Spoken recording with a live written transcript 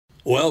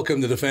Welcome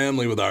to the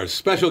family with our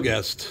special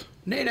guest,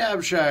 Nate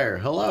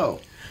Abshire. Hello.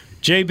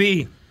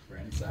 JB.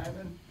 Brandon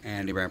Simon.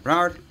 Andy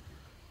Bernard.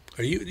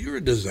 You're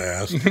a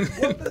disaster.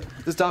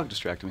 This dog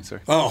distracted me,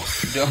 sir. Oh.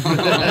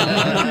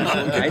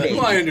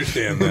 Well, I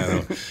understand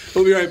that.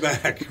 We'll be right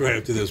back right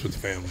after this with the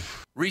family.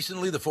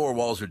 Recently, the 4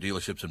 Walzer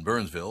dealerships in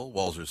Burnsville,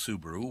 Walzer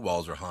Subaru,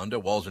 Walzer Honda,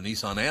 Walzer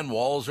Nissan, and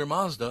Walzer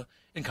Mazda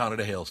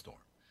encountered a hailstorm.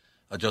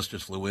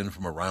 Adjusters flew in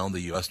from around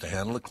the U.S. to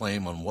handle a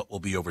claim on what will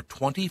be over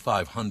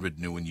 2,500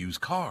 new and used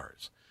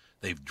cars.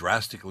 They've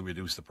drastically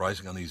reduced the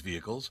pricing on these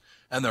vehicles,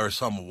 and there are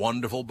some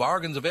wonderful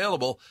bargains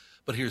available.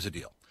 But here's the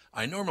deal.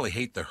 I normally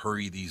hate the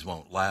hurry these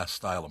won't last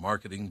style of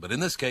marketing, but in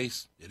this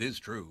case, it is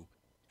true.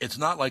 It's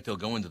not like they'll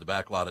go into the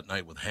back lot at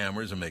night with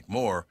hammers and make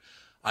more.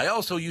 I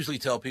also usually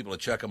tell people to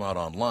check them out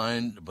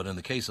online, but in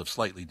the case of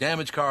slightly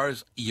damaged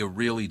cars, you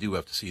really do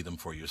have to see them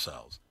for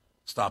yourselves.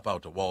 Stop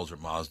out to Walzer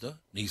Mazda,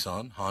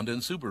 Nissan, Honda,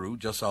 and Subaru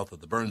just south of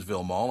the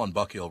Burnsville Mall on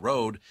Buck Hill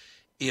Road.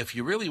 If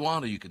you really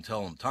want to, you can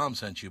tell them Tom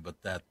sent you,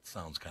 but that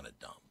sounds kind of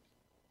dumb.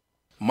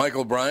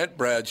 Michael Bryant,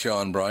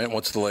 Bradshaw and Bryant,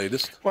 what's the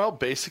latest? Well,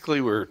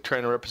 basically, we're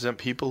trying to represent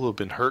people who have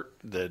been hurt,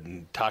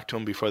 then talk to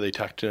them before they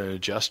talk to an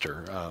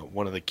adjuster.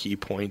 One of the key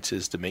points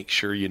is to make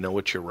sure you know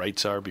what your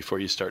rights are before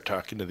you start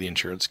talking to the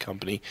insurance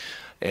company,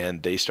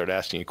 and they start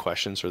asking you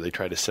questions or they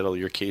try to settle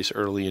your case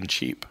early and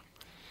cheap.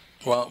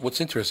 Well, what's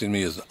interesting to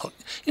me is,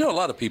 a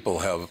lot of people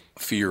have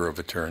fear of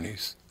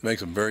attorneys. It makes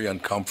them very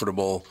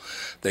uncomfortable.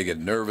 They get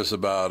nervous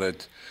about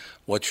it.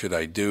 What should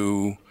I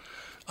do?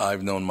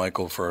 I've known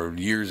Michael for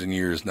years and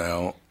years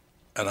now,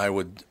 and I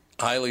would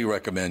highly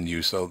recommend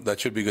you. So that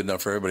should be good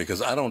enough for everybody,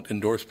 because I don't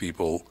endorse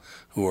people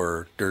who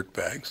are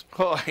dirtbags.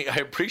 Well, I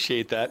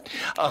appreciate that.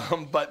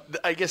 But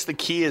I guess the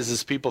key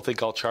is people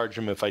think I'll charge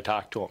them if I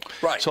talk to them.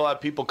 Right. So a lot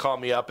of people call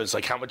me up. It's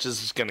like, how much is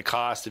this going to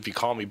cost if you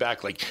call me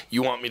back? Like,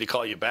 you want me to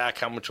call you back?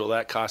 How much will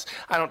that cost?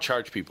 I don't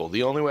charge people.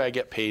 The only way I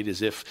get paid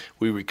is if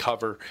we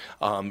recover,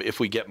 if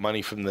we get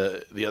money from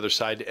the other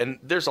side. And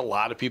there's a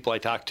lot of people I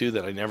talk to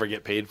that I never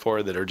get paid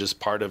for that are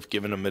just part of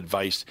giving them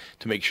advice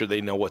to make sure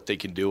they know what they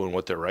can do and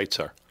what their rights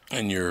are.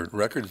 And your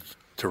record's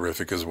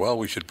terrific as well,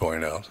 we should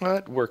point out. Well,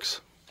 it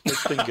works.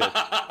 It's been good.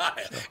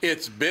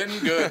 It's been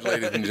good,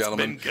 ladies and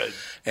gentlemen. It's been good.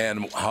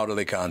 And how do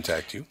they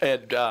contact you?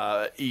 And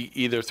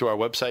either through our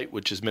website,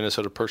 which is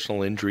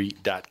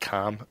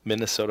minnesotapersonalinjury.com,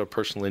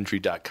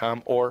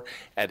 minnesotapersonalinjury.com, or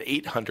at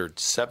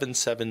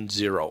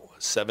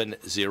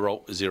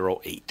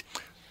 800-770-7008.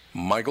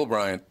 Michael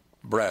Bryant,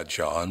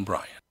 Bradshaw, and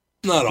Bryant.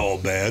 Not all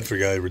bad for a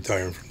guy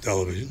retiring from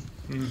television.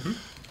 Mm-hmm.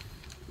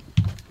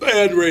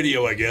 Bad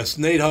radio, I guess.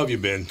 Nate, how have you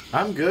been?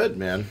 I'm good,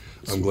 man.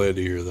 I'm glad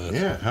to hear that.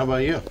 Yeah, how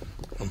about you?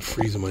 I'm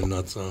freezing my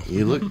nuts off.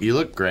 You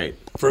look great.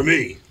 For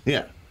me?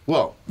 Yeah.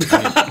 Well, it'd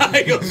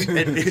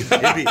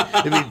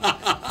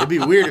be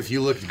weird if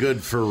you looked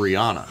good for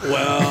Rihanna.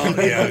 Well,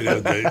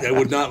 yeah, it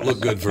would not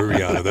look good for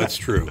Rihanna. That's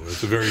true.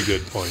 That's a very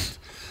good point.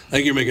 I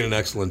think you're making an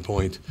excellent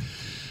point.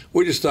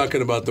 We're just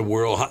talking about the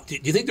world. Do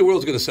you think the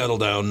world's going to settle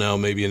down now,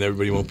 maybe, and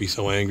everybody won't be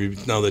so angry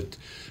now that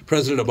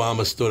President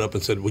Obama stood up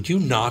and said, "Would you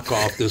knock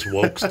off this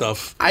woke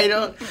stuff?" I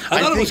thought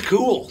it was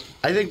cool.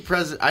 I think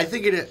I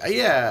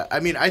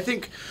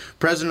think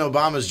President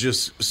Obama's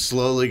just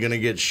slowly going to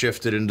get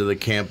shifted into the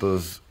camp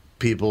of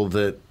people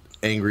that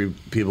angry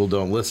people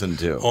don't listen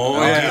to. Oh,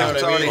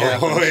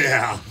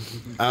 yeah.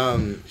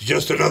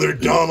 Just another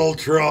Donald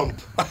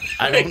Trump.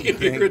 I don't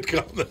hear it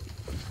coming.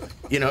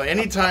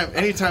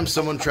 Anytime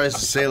someone tries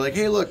to say, like,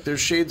 hey, look, there's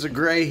shades of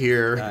gray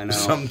here,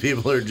 some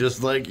people are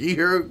just like,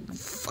 you're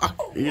fuck.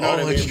 You know what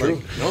I mean? That's true.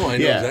 Like, no, I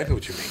know exactly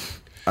what you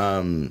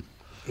mean.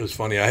 It was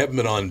funny. I haven't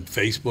been on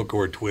Facebook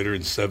or Twitter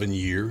in 7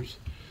 years.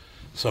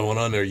 So I went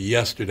on there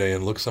yesterday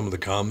and looked some of the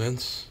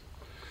comments.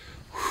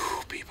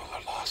 Whew, people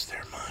have lost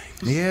their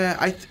minds. Yeah,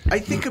 I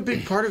think a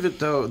big part of it,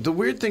 though, the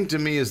weird thing to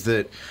me is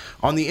that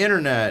on the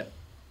internet,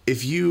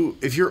 if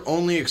your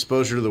only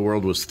exposure to the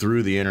world was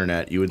through the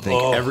internet, you would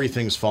think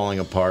everything's falling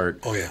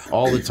apart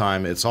all the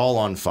time. It's all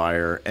on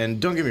fire.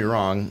 And don't get me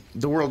wrong,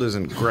 the world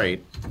isn't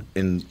great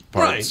in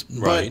parts.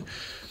 Right.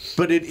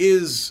 But it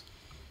is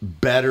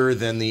better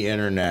than the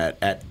internet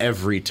at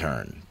every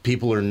turn.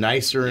 People are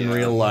nicer in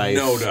real life.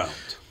 No doubt.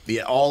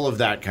 Yeah, all of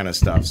that kind of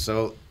stuff.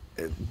 So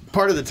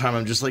part of the time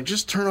I'm just like,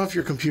 just turn off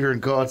your computer and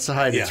go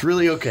outside. Yeah. It's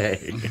really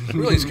okay.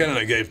 Really, it's kind of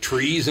like they have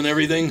trees and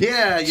everything.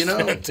 Yeah,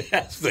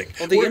 Fantastic.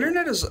 Well, the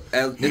internet is,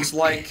 it's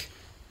like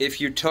if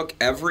you took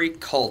every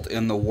cult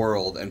in the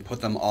world and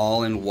put them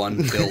all in one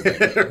building.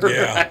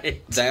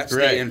 Right. That's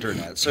the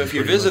internet. So if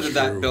you visited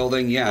that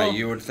building,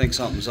 you would think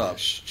something's up.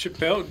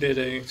 Chappelle did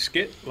a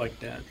skit like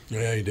that.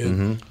 Yeah, he did.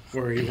 Mm-hmm.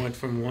 Where he went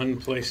from one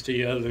place to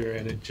the other,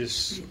 and it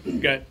just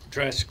got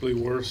drastically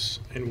worse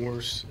and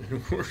worse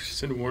and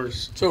worse and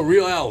worse. So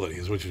reality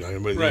is what you're talking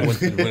about. Right.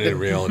 Went into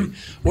reality.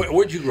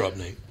 Where'd you grow up,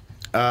 Nate?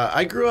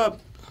 I grew up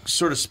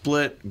sort of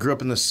split. Grew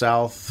up in the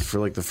South for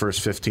like the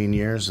first 15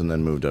 years, and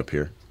then moved up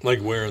here.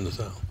 Like where in the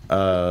South?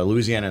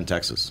 Louisiana and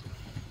Texas.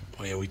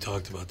 Oh, yeah, we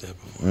talked about that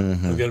before.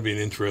 Mm-hmm. It's got to be an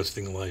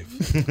interesting life.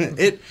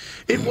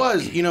 It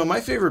was.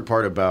 My favorite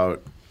part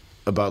about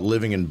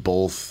living in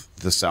both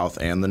the South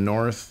and the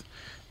North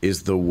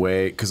is the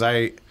way, because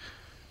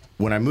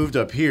when I moved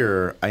up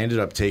here, I ended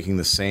up taking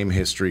the same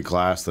history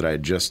class that I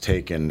had just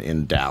taken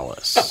in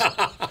Dallas.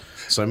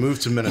 So I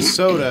moved to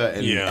Minnesota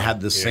and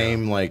had the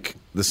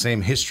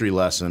same history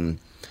lesson,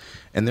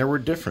 and there were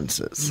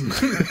differences.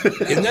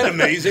 Isn't that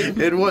amazing?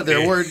 There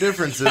were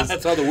differences.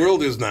 That's how the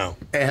world is now.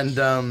 And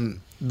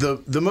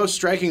the most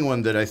striking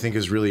one that I think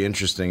is really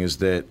interesting is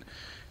that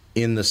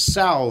in the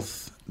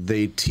South,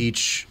 they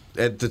teach,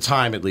 at the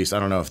time at least, I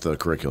don't know if the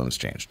curriculum's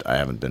changed. I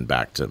haven't been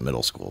back to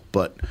middle school.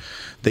 But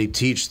they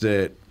teach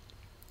that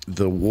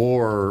the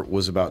war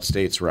was about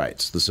states'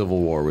 rights. The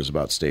Civil War was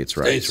about states'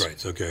 rights. States'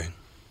 rights, okay.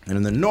 And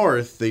in the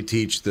North, they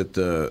teach that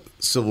the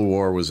Civil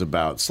War was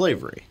about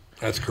slavery.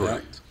 That's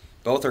correct.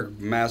 Both are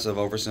massive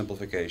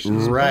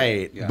oversimplifications.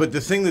 Right. Yeah. But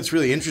the thing that's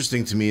really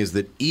interesting to me is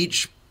that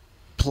each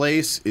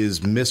place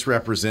is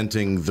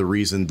misrepresenting the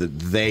reason that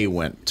they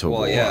went to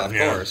war. Well, yeah, of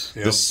course.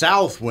 The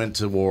South went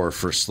to war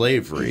for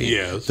slavery.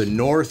 Yes. The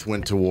North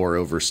went to war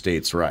over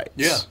states' rights.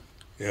 Yeah.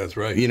 Yeah, that's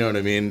right. You know what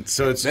I mean?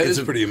 So it's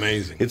pretty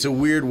amazing. It's a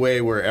weird way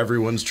where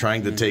everyone's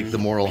trying to take the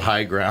moral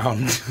high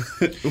ground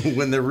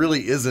when there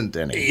really isn't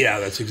any.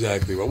 Yeah, that's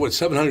exactly right. What,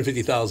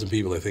 750,000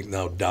 people, I think,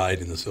 now died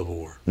in the Civil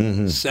War.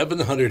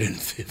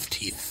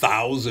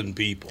 750,000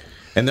 people.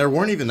 And there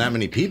weren't even that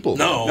many people.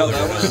 No,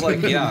 that was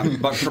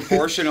but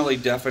proportionally,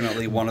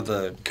 definitely one of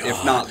the,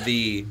 if not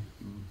the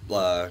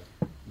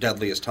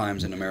deadliest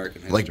times in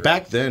American history. Like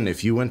back then,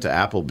 if you went to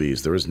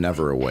Applebee's, there was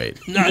never a wait.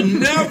 No,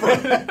 never.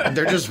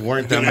 There just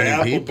weren't that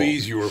many people.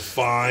 Applebee's, you were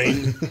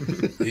fine.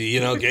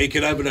 Hey,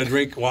 can I have a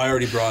drink? Well, I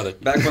already brought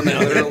it. Back when they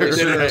literally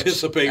didn't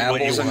anticipate apples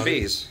what you and wanted.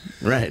 peas.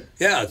 Right.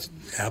 Yeah,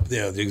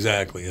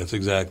 exactly. That's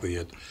exactly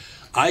it.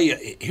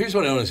 Here's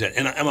what I want to say,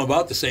 and I'm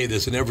about to say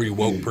this, and every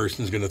woke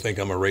person is going to think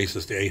I'm a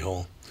racist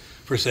a-hole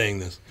for saying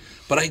this.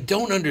 But I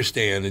don't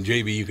understand, and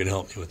JB, you can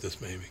help me with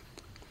this maybe.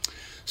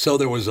 So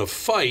there was a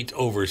fight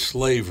over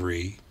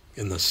slavery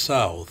in the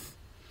South.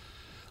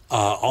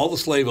 All the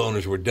slave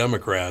owners were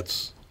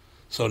Democrats.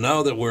 So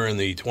now that we're in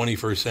the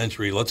 21st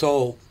century, let's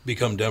all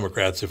become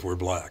Democrats if we're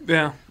black.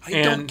 Yeah.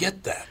 I don't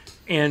get that.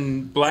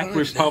 And black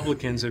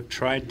Republicans have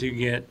tried to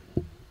get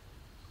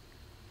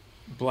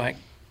black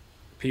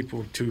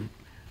people to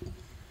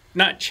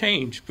not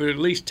change, but at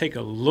least take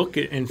a look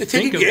at and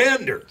take a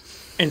gander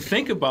and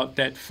think about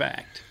that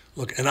fact.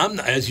 Look, and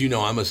as you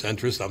know, I'm a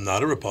centrist. I'm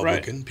not a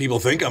Republican. Right. People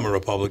think I'm a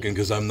Republican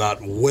because I'm not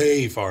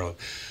way far left.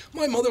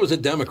 My mother was a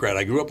Democrat.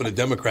 I grew up in a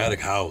Democratic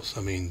house.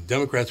 I mean,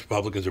 Democrats,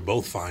 Republicans are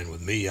both fine with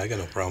me. I got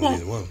no problem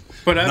with either one.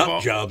 But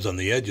nut jobs on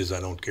the edges, I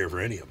don't care for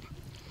any of them.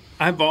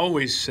 I've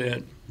always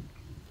said,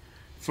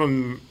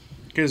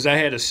 because I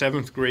had a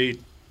 7th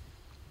grade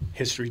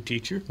history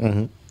teacher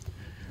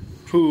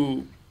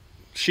who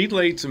she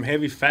laid some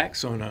heavy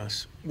facts on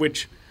us,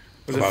 which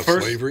was about the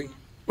first slavery.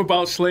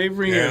 About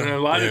slavery and a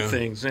lot of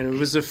things. And it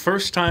was the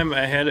first time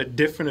I had a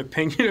different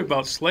opinion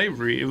about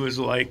slavery. It was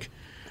like,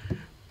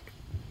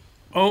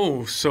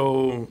 oh,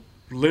 so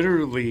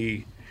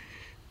literally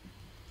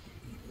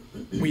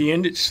we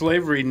ended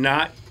slavery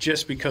not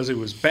just because it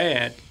was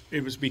bad.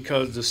 It was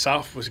because the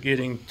South was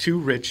getting too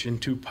rich and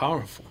too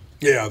powerful.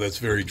 Yeah, that's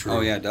very true.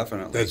 Oh, yeah,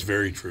 definitely. That's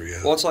very true,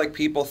 yeah. Well, it's like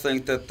people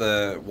think that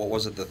the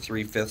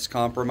 3/5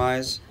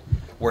 compromise,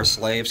 where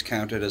slaves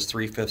counted as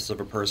 3/5 of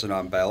a person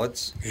on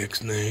ballots.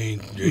 Ixnay,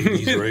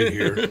 JD's right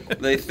here.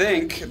 They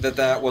think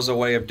that was a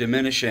way of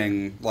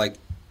diminishing, like,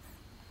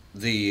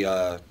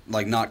 the,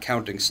 not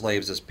counting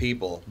slaves as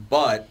people.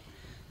 But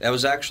that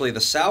was actually the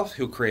South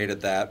who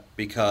created that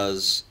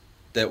because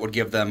that would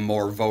give them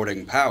more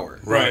voting power.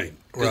 Right.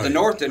 Because the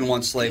North didn't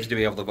want slaves to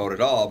be able to vote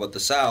at all, but the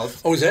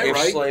South,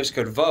 if slaves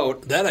could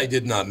vote, that I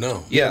did not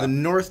know. Yeah, the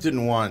North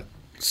didn't want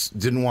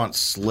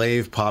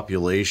slave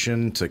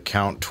population to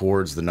count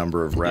towards the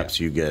number of reps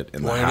you get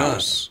in the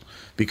House.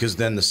 Because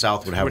then the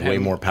South would have way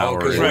more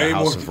power in the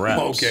House of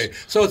Reps. Okay,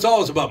 so it's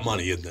always about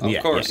money, isn't it?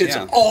 Of course, it's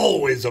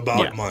always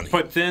about money.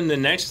 But then the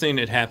next thing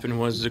that happened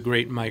was the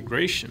Great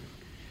Migration.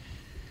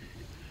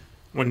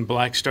 When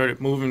blacks started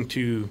moving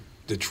to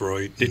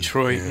Detroit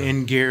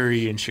and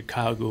Gary and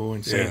Chicago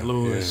and St.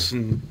 Louis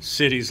and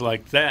cities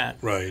like that.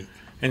 Right.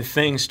 And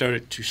things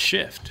started to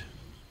shift.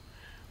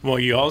 Well,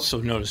 you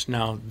also notice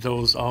now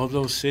all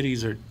those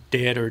cities are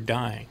dead or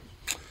dying.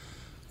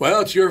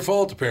 Well, it's your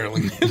fault,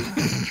 apparently.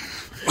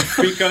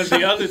 Because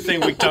the other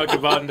thing we talked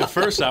about in the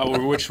first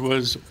hour, which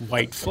was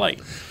white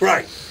flight.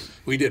 Right.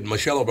 We did.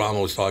 Michelle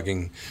Obama was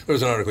talking. There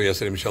was an article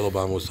yesterday. Michelle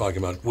Obama was talking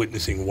about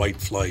witnessing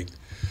white flight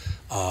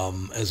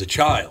as a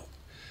child.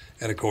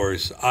 And, of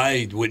course,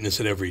 I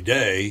witness it every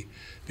day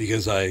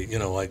because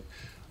the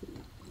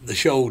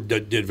show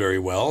did very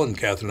well, and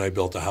Catherine and I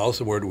built a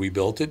house. And where did we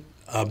build it?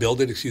 About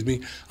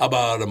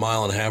 1.5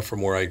 miles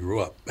from where I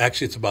grew up.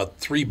 Actually, it's about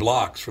 3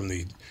 blocks from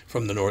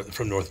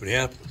North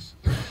Minneapolis.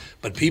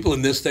 But people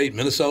in this state,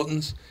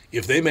 Minnesotans,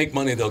 if they make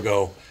money, they'll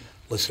go,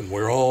 listen,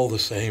 we're all the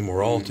same,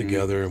 we're all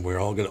together, and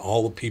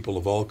all the people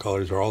of all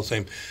colors are all the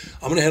same.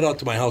 I'm going to head out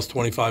to my house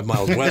 25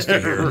 miles west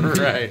of here.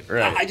 Right.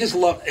 I just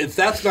love, if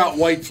that's not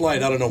white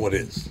flight, I don't know what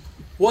is.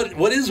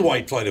 What is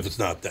white flight if it's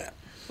not that?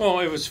 Well,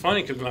 it was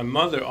funny because my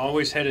mother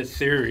always had a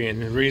theory,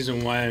 and the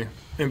reason why,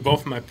 and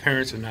both my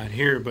parents are not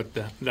here, but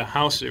the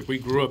house that we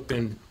grew up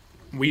in,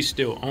 we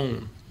still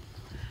own.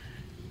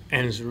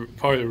 And it's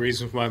part of the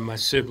reasons why my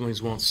siblings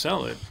won't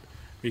sell it,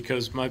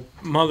 because my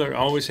mother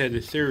always had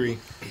the theory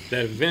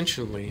that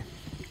eventually,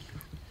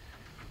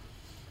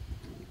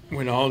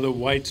 when all the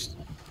white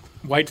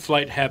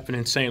flight happened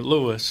in St.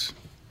 Louis,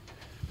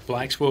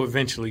 blacks will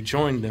eventually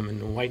join them, and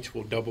the whites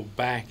will double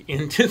back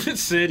into the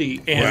city.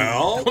 And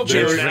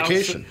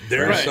gentrification.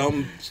 There's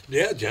some,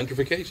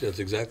 gentrification. That's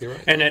exactly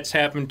right. And that's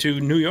happened to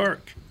New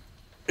York.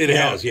 It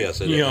has, yes.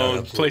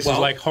 Places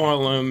like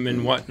Harlem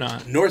and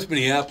whatnot. North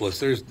Minneapolis,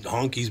 there's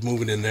honkies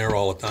moving in there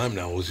all the time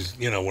now. It was just,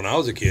 when I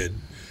was a kid,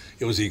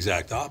 it was the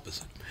exact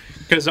opposite.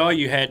 Because all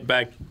you had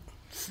back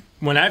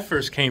when I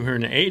first came here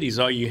in the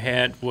 80s, all you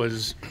had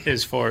was,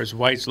 as far as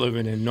whites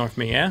living in North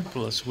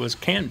Minneapolis, was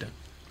Camden.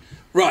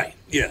 Right,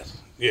 yes.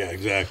 Yeah,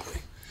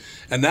 exactly.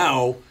 And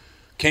now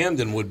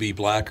Camden would be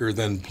blacker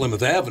than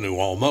Plymouth Avenue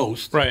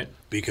almost. Right.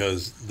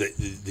 Because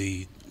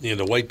the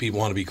white people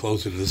want to be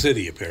closer to the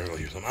city,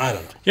 apparently, or something. I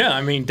don't know. Yeah,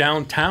 I mean,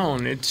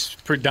 downtown, it's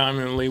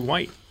predominantly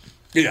white.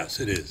 Yes,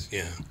 it is,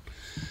 yeah.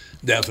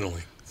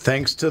 Definitely.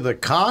 Thanks to the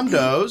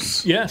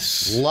condos.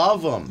 Yes.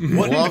 Love them.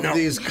 Love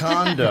these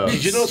condos.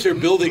 Did you notice they're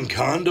building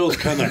condos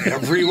kind of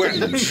everywhere?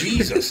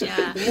 Jesus.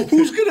 Yeah.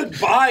 Who's going to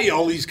buy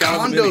all these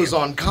condos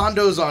on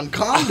condos on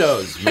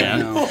condos,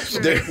 man?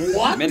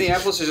 What?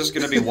 Minneapolis is just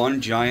going to be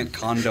one giant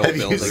condo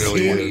building in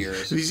 20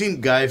 years. Have you seen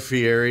Guy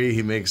Fieri?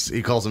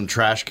 He calls them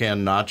trash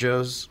can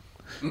nachos.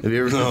 Have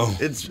you ever? No.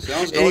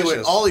 Sounds anyway,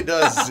 delicious. all he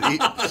does is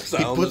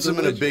he puts them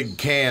in a big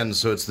can,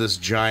 so it's this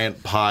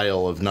giant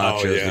pile of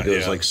nachos that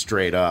goes like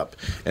straight up,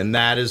 and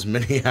that is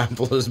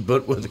Minneapolis,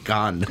 but with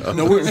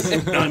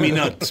condos. No, I mean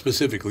not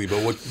specifically,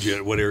 but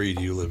what area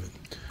do you live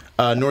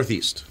in?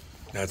 Northeast.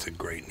 That's a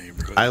great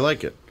neighborhood. I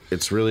like it.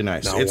 It's really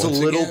nice. Now, it's a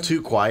little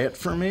too quiet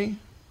for me.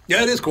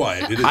 Yeah, it is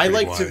quiet. It is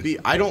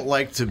I don't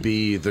like to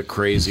be the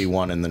crazy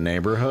one in the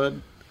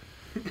neighborhood.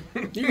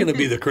 You're going to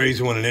be the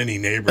crazy one in any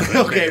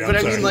neighborhood. Okay, but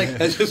I mean, like,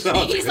 that's just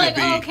how he's like,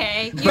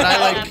 okay, you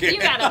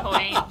got a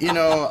point.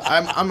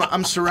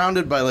 I'm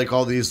surrounded by like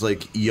all these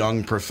like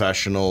young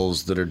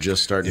professionals that are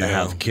just starting to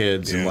have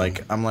kids, and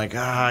like I'm like,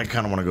 I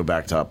kind of want to go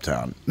back to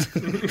Uptown.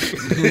 You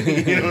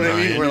know what I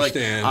mean? We're like,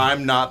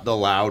 I'm not the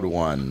loud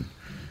one.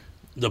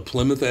 The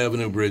Plymouth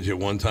Avenue Bridge at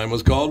one time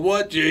was called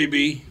what,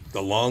 JB?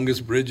 The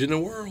longest bridge in the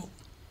world.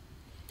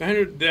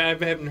 I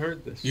haven't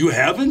heard this. You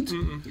haven't?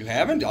 Mm-mm. You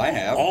haven't? I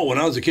have. Oh, when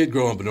I was a kid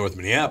growing up in North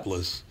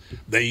Minneapolis,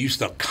 they used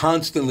to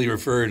constantly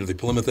refer to the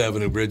Plymouth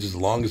Avenue Bridge as the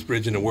longest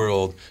bridge in the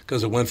world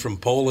because it went from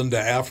Poland to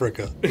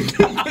Africa.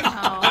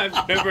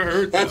 I've never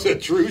heard that. That's a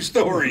true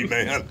story,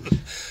 man.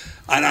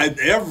 And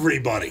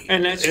everybody.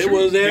 And that's it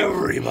true. was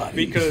everybody.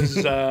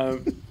 Because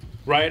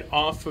right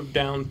off of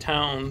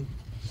downtown,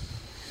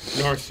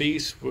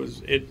 Northeast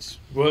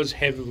was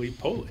heavily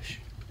Polish.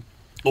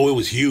 Oh, it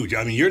was huge.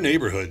 I mean, your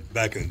neighborhood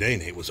back in the day,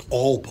 Nate, was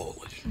all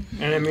Polish.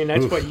 And I mean,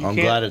 that's what you I'm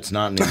can't... glad it's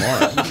not anymore.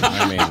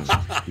 I mean,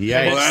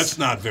 yeah. Well, that's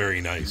not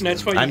very nice. And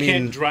that's why you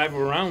can't drive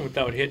around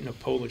without hitting a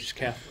Polish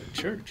Catholic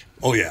church.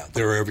 Oh, yeah.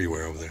 They're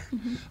everywhere over there.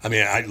 Mm-hmm. I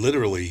mean, I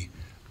literally...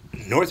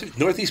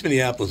 Northeast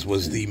Minneapolis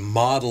was the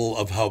model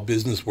of how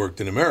business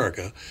worked in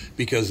America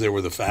because there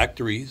were the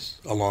factories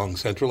along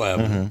Central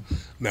Avenue. Mm-hmm.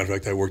 Matter of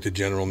fact, I worked at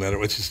General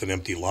Metal. It's just an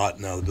empty lot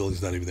now. The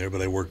building's not even there,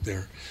 but I worked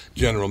there.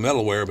 General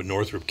Metalware, but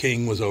Northrop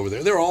King was over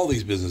there. There were all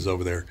these businesses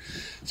over there.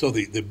 So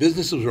the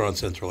businesses were on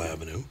Central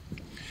Avenue.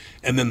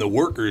 And then the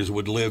workers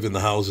would live in the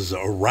houses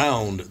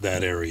around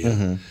that area.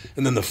 Mm-hmm.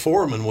 And then the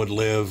foreman would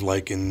live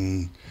like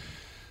in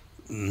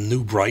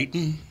New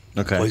Brighton,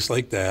 a place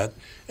like that.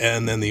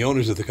 And then the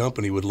owners of the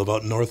company would live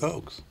out in North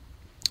Oaks.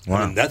 Wow.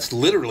 I mean, that's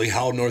literally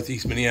how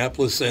Northeast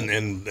Minneapolis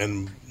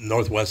and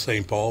Northwest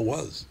St. Paul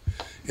was.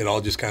 It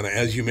all just kind of,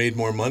 as you made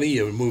more money,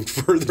 you moved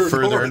further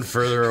north. And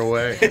further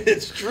away.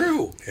 It's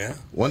true. Yeah.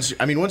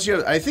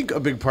 I think a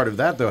big part of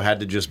that, though, had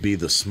to just be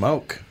the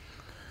smoke.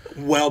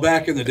 Well,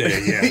 back in the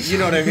day, yes. You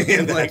know what I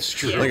mean? That's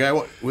true. Like,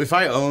 if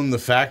I own the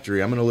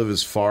factory, I'm going to live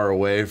as far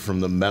away from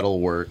the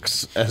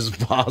metalworks as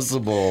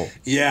possible.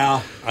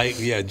 Yeah,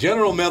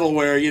 General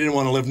Metalware, you didn't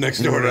want to live next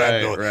door to that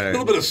building. Right. A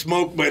little bit of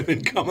smoke might have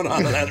been coming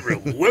out of that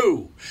room.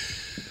 Woo!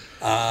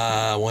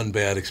 One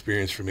bad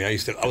experience for me.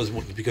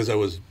 Because I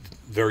was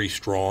very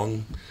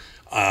strong.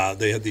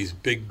 They had these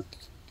big,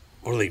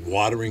 what are they,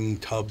 watering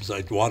tubs,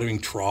 like watering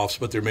troughs,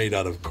 but they're made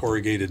out of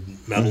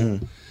corrugated metal.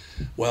 Mm-hmm.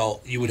 Well,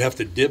 you would have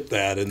to dip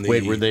that in the...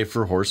 Wait, were they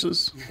for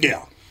horses?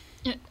 Yeah.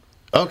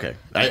 Okay.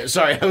 I was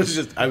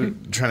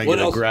trying to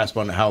get a grasp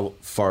on how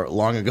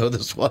long ago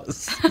this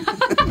was. Never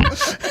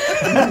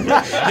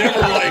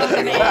liked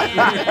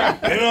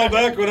it.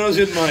 Back when I was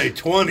in my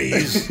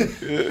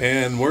 20s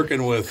and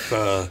working with...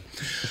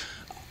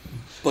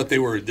 but they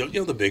were,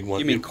 the big ones.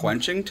 You mean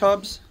quenching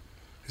tubs?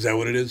 Is that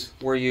what it is?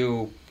 Where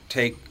you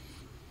take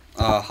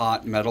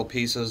hot metal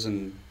pieces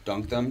and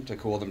dunk them to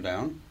cool them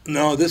down?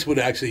 No, this would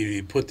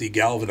actually put the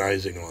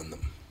galvanizing on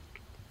them.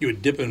 You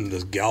would dip in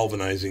this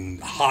galvanizing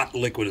hot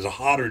liquid. It's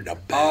hotter than a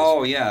bath.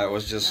 Oh, yeah, it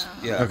was just,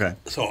 yeah. Okay.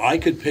 So I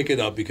could pick it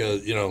up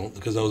because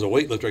I was a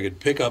weightlifter. I could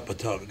pick up a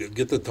tub,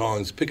 get the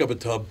tongs, pick up a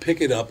tub,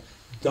 pick it up,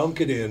 dunk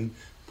it in,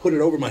 put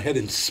it over my head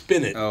and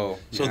spin it. Oh,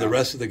 so the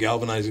rest of the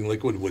galvanizing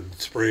liquid would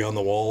spray on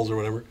the walls or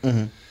whatever.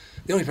 Mm-hmm.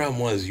 The only problem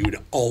was you would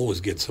always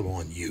get some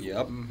on you.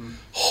 Yep. Mm-hmm.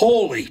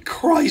 Holy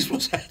Christ,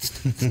 was that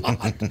stuff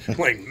hot.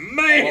 Like,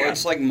 man. Well,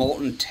 it's like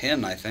molten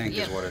tin, I think,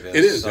 is what it is.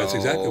 It is. So, that's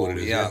exactly what it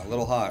is. Yeah, a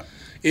little hot.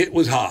 It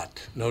was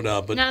hot, no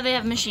doubt. But now they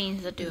have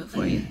machines that do it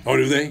for you. Oh,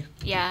 do they?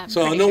 Yeah.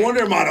 So no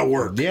wonder I'm out of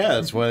work. Yeah,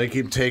 that's why they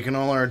keep taking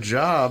all our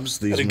jobs.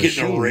 These machines.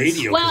 Getting a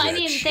radio. Well, I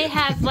mean, they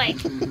have like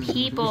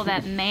people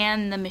that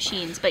man the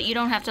machines, but you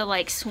don't have to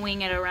like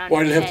swing it around.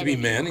 Why do they have to be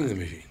manning the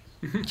machine?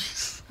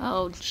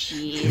 Oh,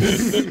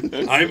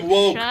 jeez. I'm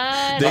woke.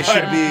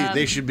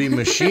 They should be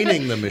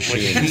machining the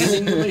machines.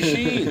 Machining the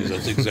machines.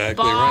 That's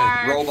exactly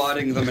right.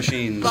 Roboting the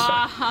machines.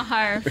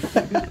 Barf.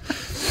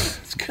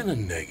 It's kind of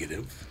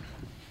negative.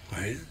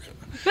 Right?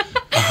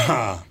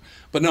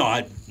 But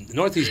no,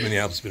 Northeast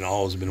Minneapolis has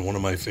always been one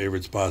of my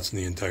favorite spots in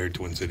the entire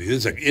Twin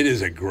Cities. It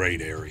is a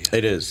great area.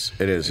 It is.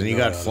 And you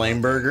got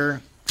Flameburger.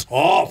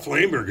 Oh,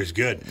 Flameburger's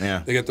good.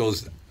 Yeah. They got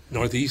those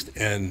Northeast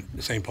and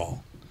St.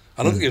 Paul.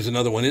 I don't think there's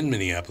another one in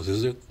Minneapolis,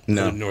 is there?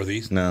 No.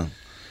 Northeast? No.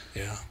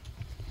 Yeah.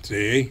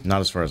 See? Not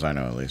as far as I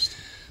know, at least.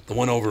 The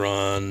one over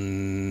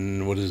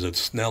on,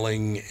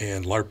 Snelling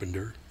and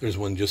Larpenter. There's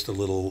one just a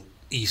little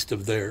east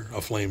of there, a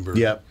Flameburger.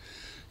 Yep.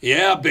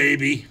 Yeah,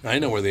 baby. I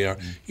know where they are.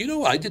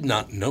 I did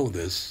not know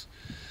this,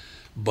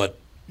 but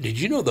did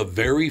you know the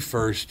very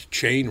first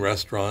chain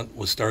restaurant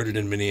was started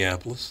in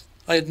Minneapolis?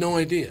 I had no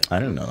idea. I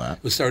didn't know that.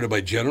 It was started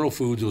by General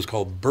Foods. It was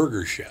called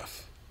Burger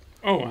Chef.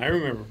 Oh, I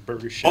remember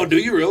Burger Chef. Oh, do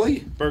you really?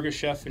 Burger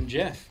Chef and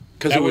Jeff.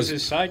 Because that was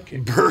his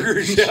sidekick.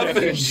 Burger Chef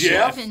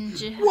and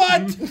Jeff?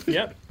 What?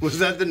 Yep. Was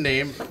that the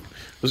name?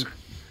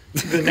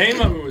 The name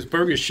of it was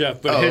Burger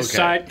Chef, but his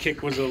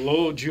sidekick was a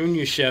little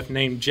junior chef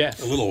named Jeff.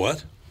 A little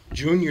what?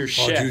 Junior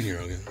chef. Oh, junior,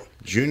 okay.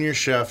 Junior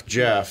Chef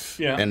Jeff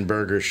and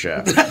Burger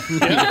Chef.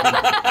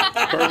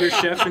 Burger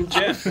Chef and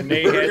Jeff, and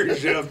they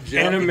had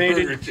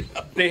animated.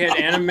 They had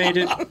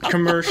animated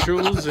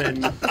commercials,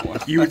 and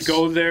you would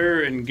go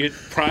there and get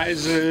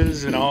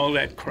prizes and all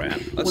that crap.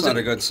 That's not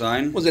a good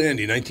sign. Was it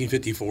Andy?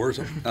 1954 or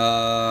something?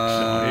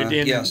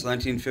 Yes,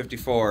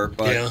 1954.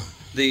 But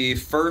the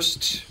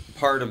first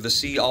part of the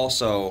See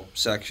Also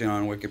section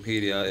on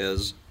Wikipedia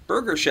is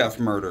Burger Chef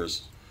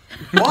murders.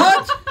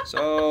 What?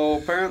 So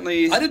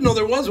apparently, I didn't know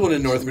there was one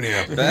in North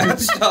Minneapolis. Bad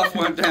stuff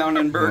went down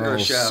in Burger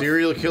Chef.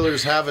 Serial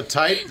killers have a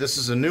type. This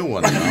is a new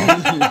one.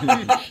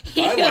 I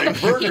like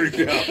Burger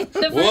Chef.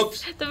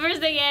 The first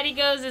thing Andy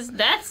goes is,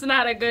 "That's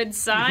not a good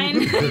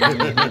sign."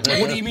 What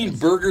do you mean,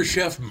 Burger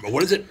Chef?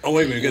 What is it? Oh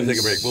wait a minute, we got to take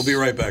a break. We'll be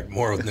right back.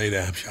 More with Nate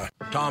Abshire.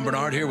 Tom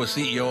Bernard here with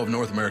CEO of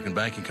North American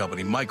Banking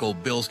Company, Michael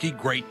Bilski.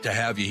 Great to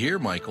have you here,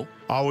 Michael.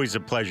 Always a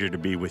pleasure to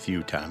be with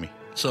you, Tommy.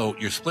 So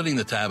you're splitting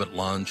the tab at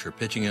lunch or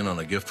pitching in on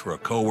a gift for a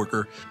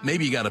coworker.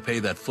 Maybe you got to pay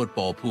that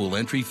football pool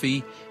entry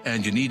fee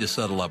and you need to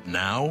settle up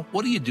now.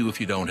 What do you do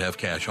if you don't have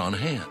cash on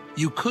hand?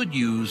 You could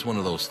use one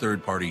of those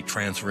third-party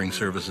transferring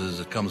services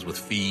that comes with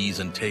fees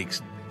and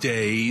takes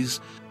days.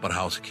 But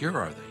how secure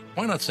are they?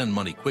 Why not send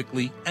money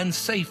quickly and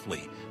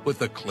safely with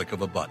the click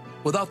of a button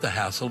without the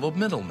hassle of a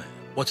middleman?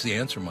 What's the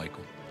answer,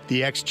 Michael?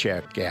 The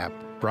XCheck app,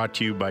 brought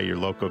to you by your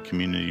local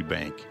community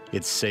bank.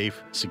 It's safe,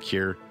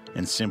 secure,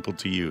 and simple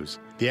to use.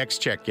 The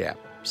XCheck app.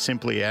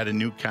 Simply add a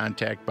new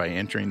contact by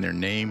entering their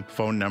name,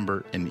 phone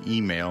number, and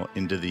email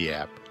into the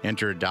app.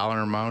 Enter a dollar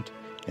amount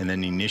and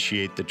then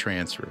initiate the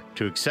transfer.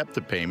 To accept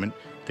the payment,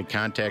 the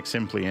contact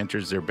simply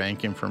enters their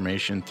bank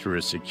information through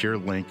a secure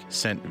link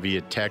sent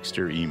via text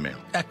or email.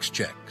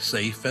 XCheck,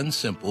 safe and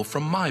simple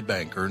from my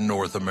banker,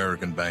 North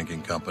American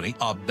Banking Company.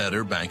 A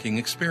better banking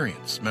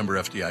experience. Member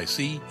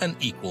FDIC, an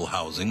equal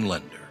housing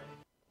lender.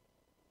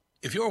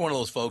 If you're one of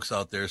those folks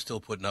out there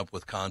still putting up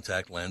with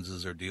contact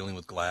lenses or dealing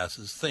with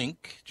glasses,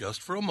 think, just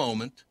for a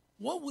moment,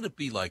 what would it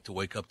be like to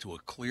wake up to a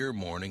clear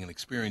morning and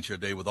experience your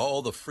day with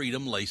all the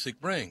freedom LASIK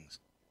brings?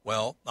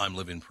 Well, I'm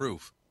living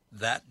proof.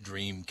 That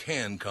dream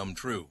can come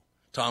true.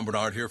 Tom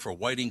Bernard here for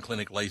Whiting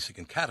Clinic LASIK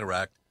and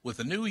Cataract. With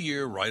the new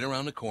year right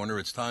around the corner,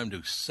 it's time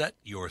to set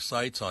your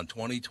sights on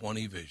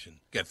 20/20 vision.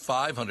 Get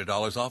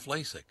 $500 off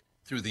LASIK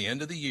through the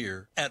end of the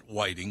year at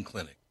Whiting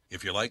Clinic.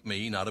 If you're like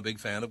me, not a big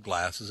fan of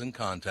glasses and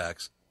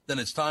contacts, then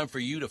it's time for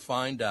you to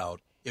find out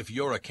if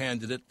you're a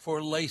candidate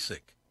for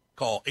LASIK.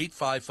 Call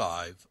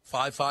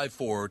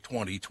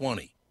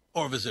 855-554-2020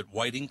 or visit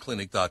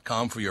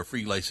whitingclinic.com for your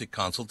free LASIK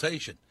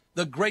consultation.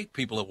 The great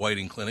people at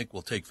Whiting Clinic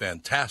will take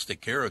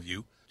fantastic care of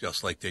you,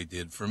 just like they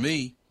did for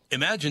me.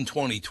 Imagine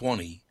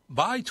 2020,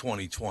 buy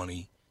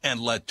 2020,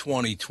 and let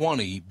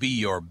 2020 be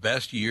your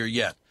best year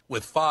yet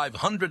with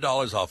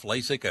 $500 off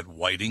LASIK at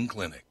Whiting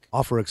Clinic.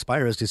 Offer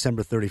expires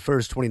December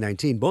 31st,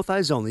 2019. Both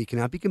eyes only,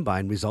 cannot be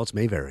combined. Results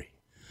may vary.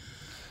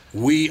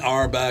 We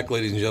are back,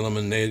 ladies and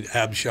gentlemen. Nate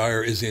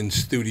Abshire is in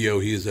studio.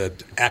 He is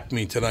at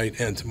Acme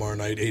tonight and tomorrow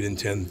night, 8 and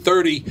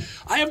 10:30.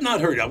 I have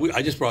not heard.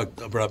 I just brought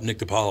up Nick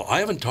DiPaolo. I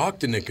haven't talked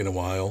to Nick in a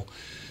while.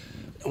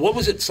 what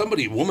was it?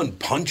 Woman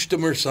punched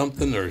him or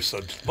something, or a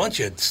bunch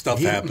of stuff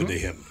happened to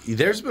him.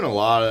 There's been a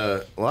lot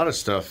of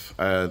stuff.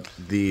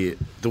 The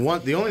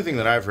only thing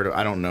that I've heard of,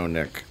 I don't know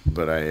Nick,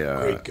 but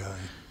great guy.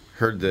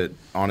 Heard that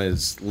on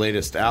his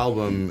latest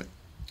album,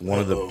 one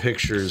of the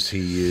pictures he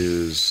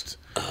used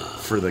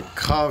for the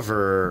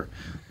cover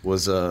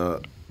was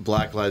a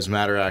Black Lives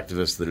Matter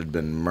activist that had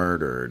been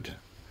murdered.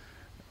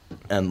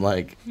 And,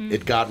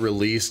 it got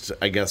released,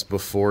 I guess,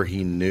 before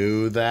he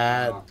knew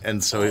that.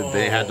 And so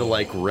they had to,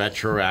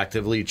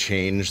 retroactively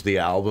change the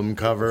album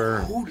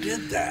cover. Who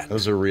did that? It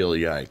was a real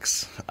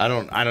yikes. I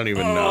don't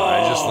even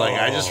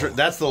know.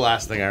 That's the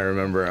last thing I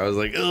remember. I was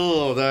like,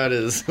 oh, that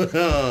is,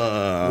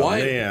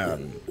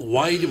 man.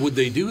 Why would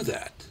they do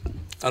that?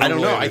 I don't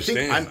know. I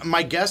think,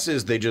 my guess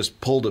is they just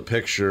pulled a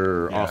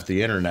picture off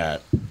the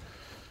internet.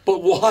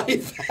 But why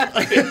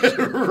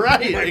that?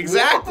 Right,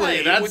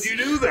 exactly. Why would you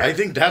do that? I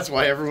think that's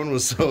why everyone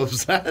was so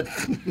upset.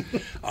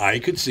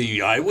 I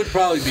would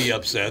probably be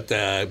upset,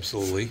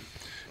 absolutely.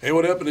 Hey,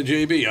 what happened to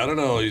JB? I don't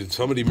know.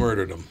 Somebody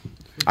murdered him.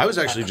 I was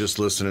actually just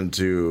listening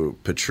to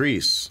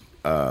Patrice.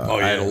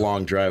 I had a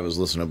long drive. I was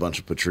listening to a bunch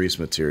of Patrice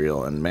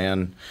material, and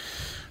man,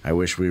 I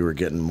wish we were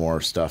getting more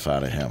stuff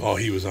out of him. Oh,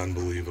 he was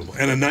unbelievable.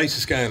 And the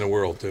nicest guy in the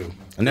world, too.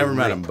 I never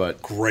met him,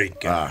 but...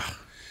 Great guy.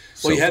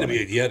 Well, you had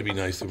to be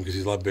nice to him because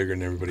he's a lot bigger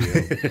than everybody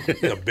else.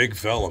 He's a big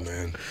fella,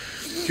 man.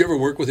 Did you ever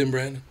work with him,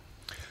 Brandon?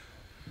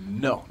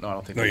 No, I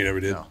don't think. No, you never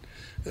did. No.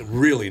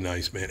 Really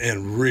nice man,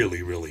 and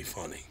really, really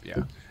funny.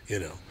 Yeah.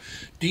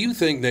 Do you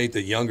think, Nate,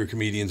 that younger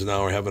comedians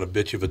now are having a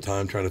bitch of a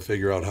time trying to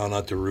figure out how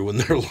not to ruin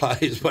their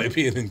lives by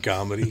being in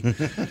comedy?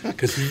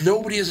 Because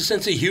nobody has a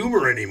sense of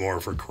humor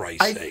anymore, for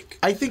Christ's sake.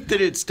 I think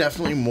that it's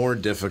definitely more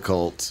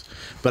difficult,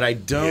 but I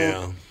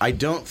don't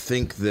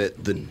think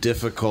that the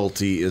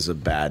difficulty is a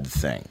bad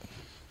thing.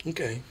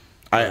 Okay.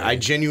 I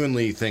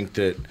genuinely think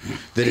that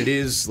it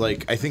is,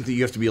 I think that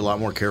you have to be a lot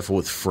more careful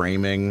with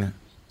framing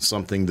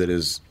something that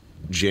is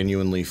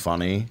genuinely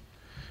funny.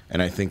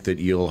 And I think that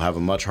you'll have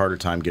a much harder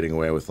time getting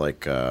away with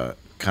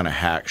kind of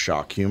hack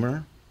shock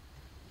humor.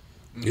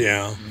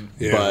 Yeah.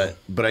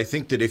 But I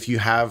think that if you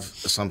have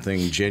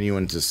something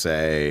genuine to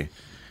say,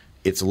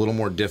 it's a little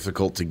more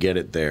difficult to get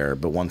it there.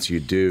 But once you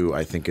do,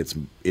 I think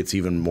it's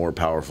even more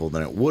powerful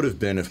than it would have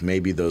been if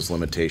maybe those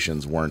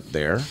limitations weren't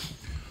there.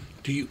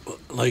 Do you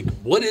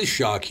what is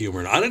shock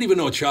humor? I don't even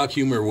know what shock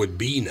humor would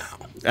be now.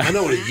 I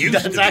know what it used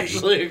to be. That's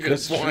actually a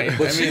good point.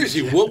 But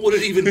seriously, what would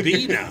it even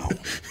be now?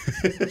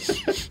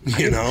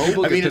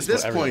 I mean, at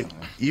this point,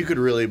 you could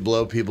really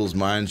blow people's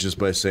minds just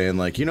by saying,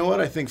 you know what?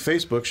 I think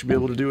Facebook should be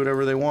able to do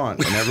whatever they want.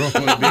 And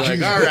everyone would be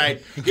like, all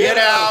right, get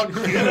out.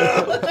 Get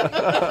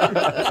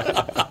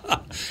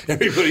out.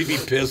 Everybody'd be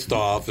pissed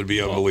off. It'd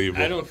be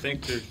unbelievable. I don't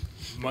think there's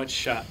much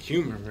shock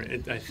humor.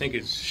 I think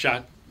it's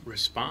shock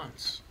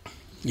response.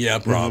 Yeah,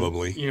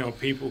 probably.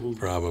 People who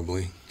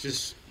probably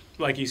just,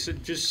 like you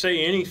said, just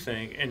say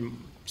anything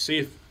and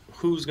see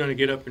who's going to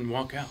get up and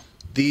walk out.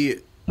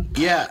 I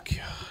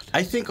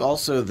think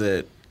also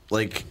that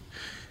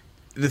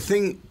the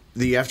thing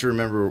that you have to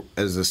remember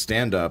as a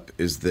stand-up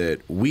is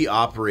that we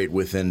operate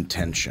within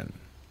tension.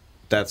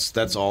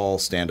 That's all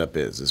stand-up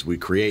is we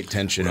create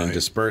tension and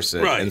disperse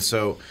it. Right. And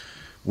so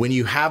when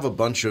you have a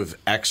bunch of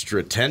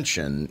extra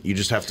tension, you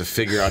just have to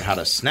figure out how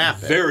to snap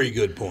it. Very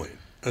good point.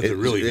 That's a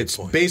really good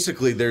point.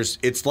 Basically,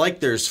 it's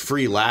like there's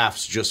free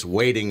laughs just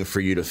waiting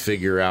for you to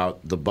figure out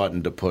the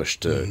button to push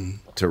to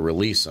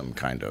release them,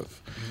 kind of.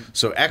 Mm-hmm.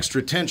 So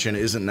extra tension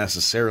isn't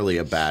necessarily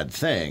a bad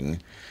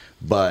thing,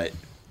 but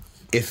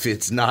if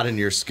it's not in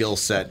your skill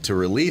set to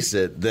release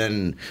it,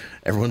 then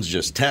everyone's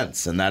just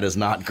tense, and that is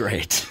not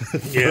great for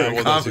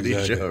a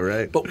comedy show,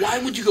 right? But why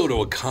would you go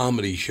to a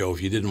comedy show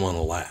if you didn't want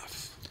to laugh?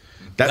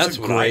 That's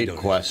a great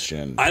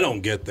question. I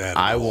don't get that.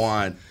 I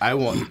want.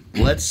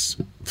 Let's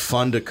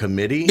fund a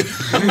committee.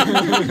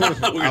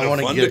 I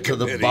want to get to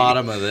the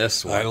bottom of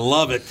this one. I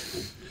love it.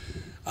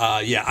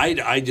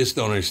 I just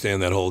don't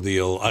understand that whole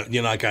deal.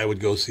 I would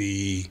go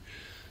see,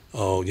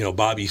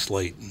 Bobby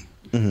Slayton,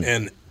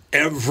 and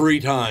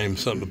every time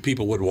some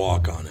people would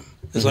walk on him.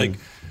 It's like,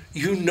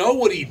 you know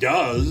what he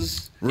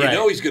does. Right. You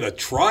know he's going to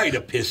try to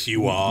piss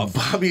you off.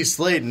 Bobby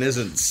Slayton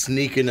isn't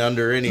sneaking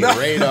under any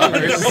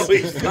radars. No,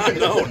 he's not.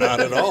 No, not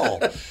at all.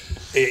 But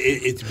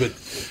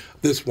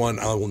this one,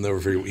 I will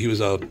never forget. He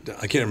was out.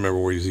 I can't remember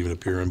where he was even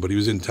appearing, but he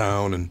was in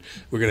town, and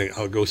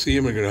I'll go see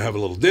him. We're going to have a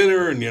little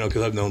dinner, and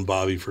because I've known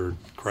Bobby for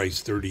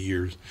 30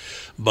 years.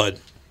 But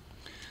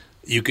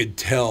you could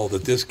tell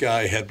that this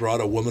guy had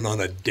brought a woman on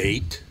a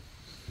date.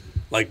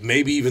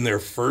 Maybe even their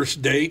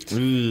first date.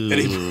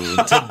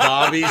 To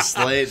Bobby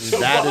Slayton.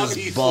 That is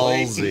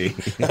ballsy.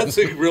 That's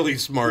a really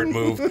smart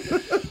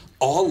move.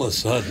 All of a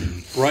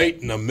sudden, right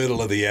in the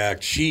middle of the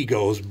act, she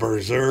goes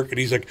berserk, and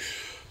he's like,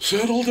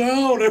 settle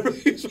down.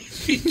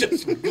 He's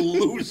just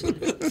losing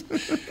it.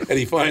 And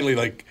he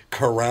finally,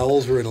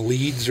 corrals her and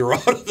leads her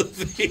out of the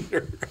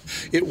theater.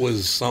 It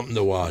was something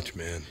to watch,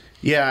 man.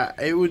 Yeah,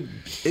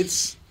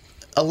 it's...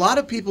 A lot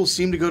of people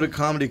seem to go to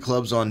comedy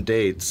clubs on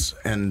dates,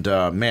 and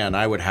man,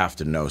 I would have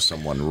to know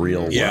someone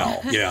real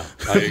well. Yeah,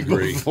 I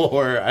agree.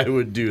 Before I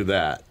would do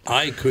that.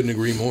 I couldn't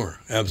agree more.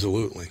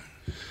 Absolutely.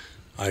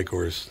 Of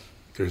course,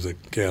 there's a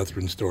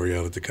Catherine story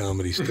out at the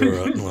Comedy Store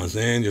out in Los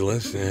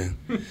Angeles, and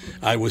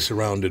I was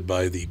surrounded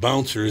by the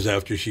bouncers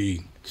after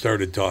she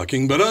started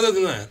talking. But other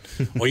than that,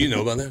 well, you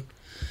know about that.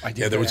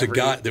 Yeah, there was a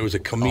guy. There was a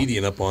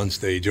comedian up on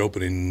stage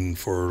opening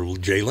for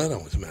Jay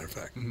Leno, as a matter of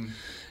fact,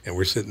 and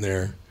we're sitting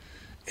there.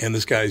 And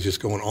this guy's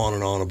just going on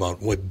and on about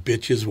what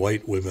bitches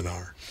white women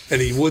are. And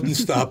he wouldn't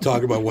stop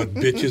talking about what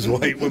bitches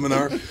white women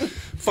are.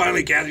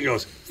 Finally, Catherine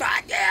goes,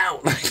 fuck you,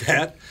 like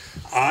that.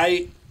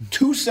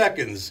 2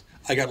 seconds,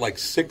 I got like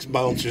 6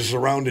 bouncers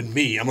surrounding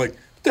me. I'm like,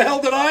 what the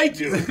hell did I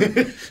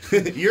do?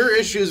 Your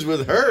issues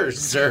with her,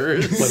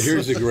 sir. But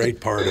here's the great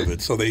part of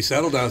it. So they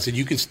settled down and said,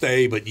 you can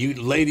stay, but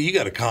lady, you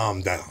got to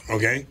calm down,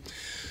 okay?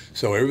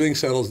 So everything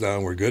settles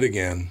down. We're good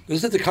again. This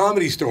is at the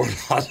Comedy Store in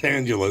Los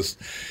Angeles.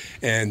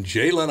 And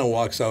Jay Leno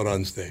walks out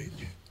on stage.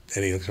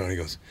 And he looks around and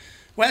he goes,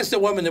 where's the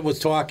woman that was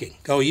talking?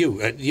 Oh, you.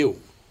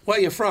 Where are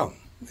you from?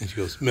 And she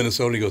goes,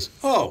 Minnesota. He goes,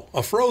 oh,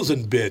 a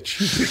frozen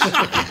bitch.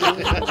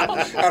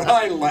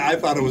 And I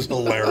thought it was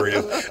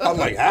hilarious. I'm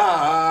like,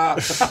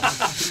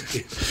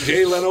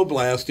 Jay Leno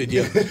blasted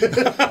you.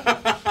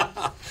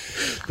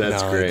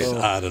 That's great.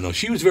 I don't know.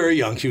 She was very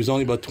young. She was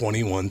only about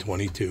 21,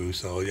 22.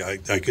 So I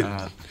could,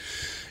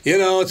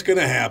 it's going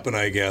to happen,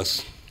 I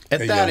guess.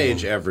 At that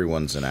age,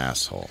 everyone's an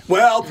asshole.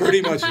 Well,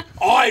 pretty much.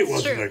 I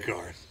wasn't, of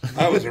course.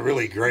 I was a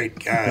really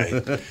great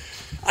guy.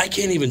 I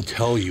can't even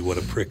tell you what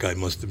a prick I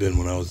must have been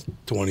when I was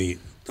 20.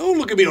 Don't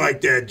look at me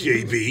like that,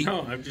 JB.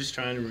 No, I'm just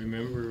trying to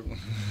remember.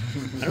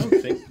 I don't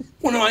think.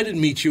 Well, no, I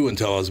didn't meet you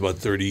until I was about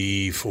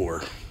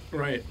 34.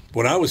 Right.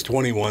 When I was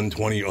 21,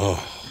 20,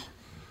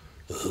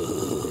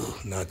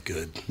 not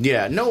good.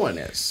 Yeah, no one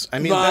is. I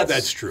mean,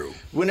 that's true.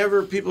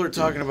 Whenever people are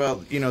talking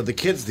about, the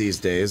kids these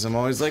days, I'm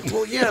always like,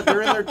 well, yeah,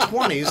 they're in their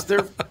 20s.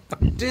 They're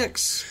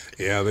dicks.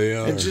 Yeah, they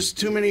are. It's just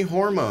too many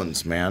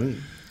hormones,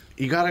 man.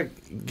 You got to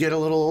get a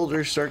little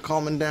older, start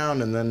calming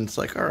down, and then it's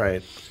like, all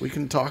right, we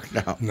can talk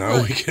now.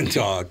 Now we can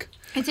talk.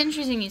 It's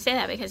interesting you say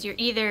that because you're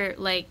either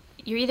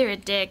a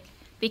dick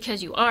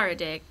because you are a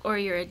dick, or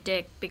you're a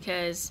dick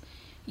because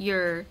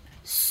you're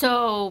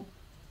so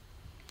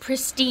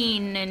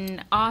pristine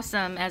and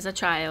awesome as a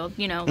child,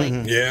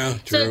 Yeah,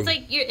 true. So it's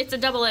like it's a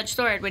double-edged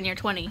sword when you're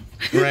 20.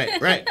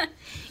 Right.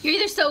 You're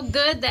either so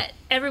good that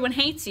everyone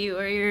hates you,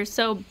 or you're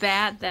so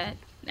bad that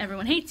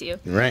everyone hates you.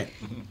 Right.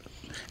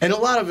 And a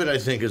lot of it, I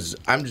think, is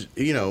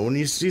when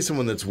you see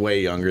someone that's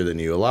way younger than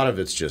you, a lot of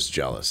it's just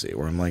jealousy.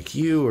 Where I'm like,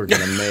 you are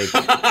gonna make,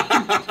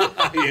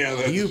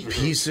 you true.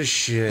 Piece of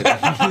shit,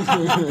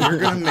 you're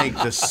gonna make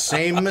the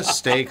same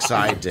mistakes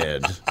I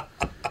did.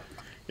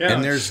 Yeah.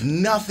 And there's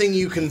nothing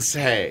you can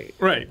say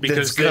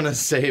that's going to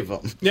save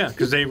them. Yeah,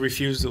 because they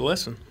refuse to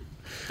listen.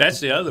 That's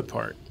the other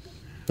part.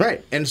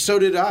 Right. And so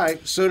did I.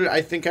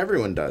 I think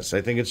everyone does.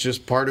 I think it's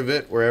just part of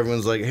it where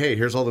everyone's like, hey,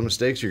 here's all the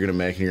mistakes you're going to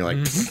make. And you're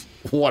like,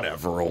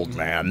 whatever, old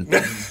man.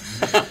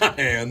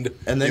 and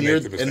then you're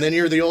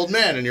the old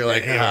man. And you're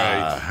like,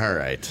 all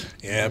right.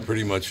 Yeah,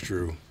 pretty much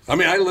true. I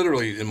mean, I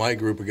literally, in my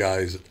group of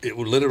guys, it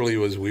literally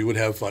was we would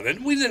have fun.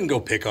 And we didn't go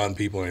pick on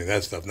people or any of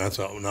that stuff. And that's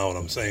not what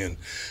I'm saying.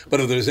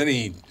 But if there's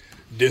any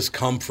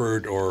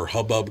discomfort or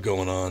hubbub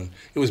going on,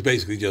 it was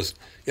basically just,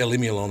 leave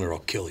me alone or I'll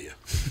kill you.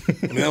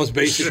 I mean, that was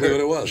basically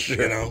what it was,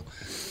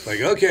 Like,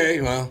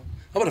 okay, well,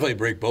 how about if I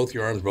break both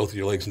your arms, both of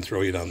your legs, and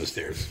throw you down the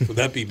stairs? Would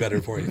that be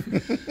better for you?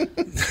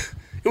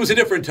 It was a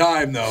different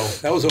time, though.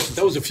 That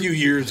was a few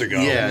years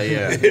ago. Yeah.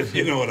 If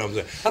you know what I'm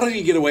saying. I don't think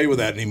you get away with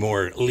that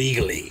anymore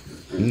legally.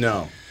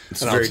 No.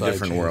 It's a very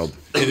different world.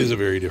 It is a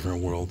very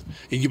different world.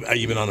 You've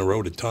been on the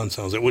road a ton,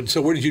 sounds like.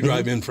 So where did you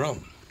drive in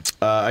from?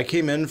 I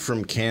came in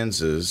from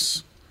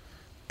Kansas.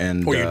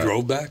 And you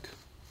drove back?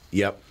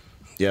 Yep.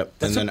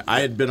 And then I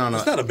had been on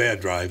It's not a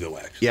bad drive, though,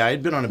 actually. Yeah, I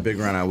had been on a big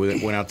run. I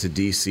went out to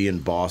D.C.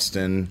 and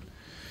Boston.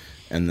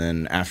 And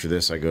then after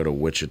this, I go to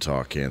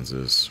Wichita,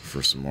 Kansas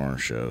for some more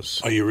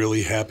shows. Are you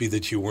really happy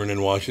that you weren't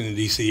in Washington,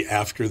 D.C.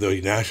 after the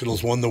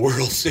Nationals won the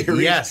World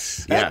Series?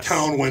 Yes. That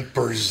town went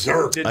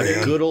berserk, man.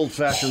 A good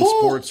old-fashioned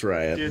sports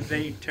riot. Did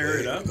they tear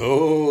it up?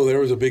 Oh, there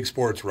was a big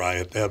sports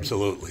riot,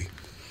 absolutely.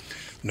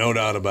 No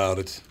doubt about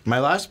it. My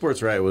last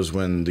sports riot was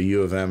when the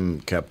U of M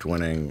kept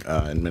winning,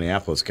 in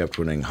Minneapolis, kept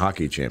winning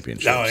hockey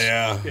championships. Oh,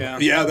 yeah.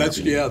 Yeah,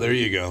 there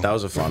you go. That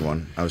was a fun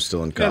one. I was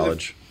still in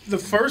college. The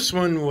first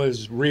one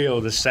was real.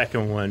 The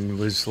second one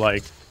was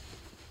like,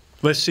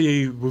 let's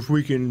see if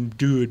we can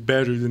do it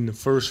better than the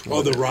first one.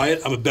 Oh, the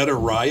riot? I'm a better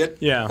riot?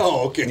 Yeah.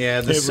 Oh, okay.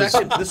 Yeah, the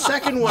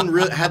second one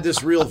had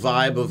this real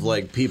vibe of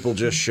like people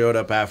just showed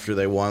up after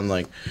they won.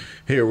 Like,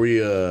 hey, are we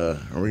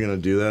going to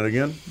do that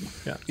again?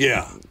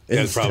 Yeah.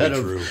 That's probably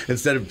true.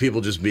 Instead of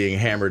people just being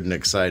hammered and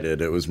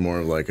excited, it was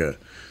more like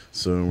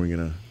so are we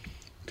going to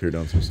tear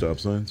down some stop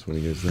signs? What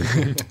do you guys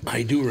think?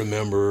 I do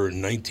remember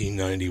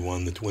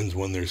 1991, the Twins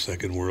won their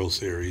second World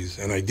Series,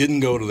 and I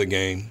didn't go to the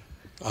game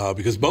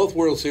because both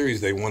World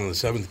Series they won in the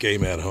seventh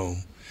game at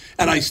home.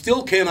 And I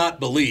still cannot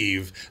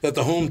believe that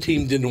the home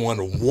team didn't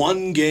win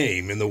one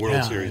game in the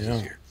World Series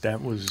this year.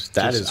 That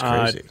is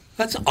crazy.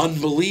 That's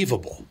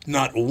unbelievable.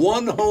 Not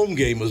one home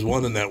game was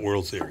won in that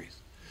World Series.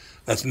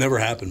 That's never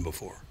happened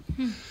before.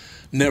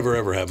 Never,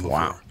 ever happened before.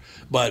 Wow.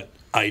 But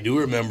I do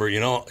remember,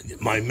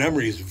 my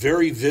memory is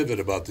very vivid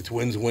about the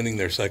Twins winning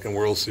their second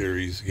World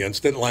Series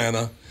against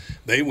Atlanta.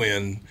 They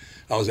win.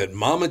 I was at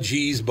Mama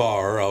G's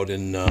bar out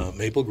in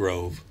Maple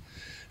Grove,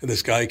 and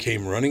this guy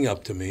came running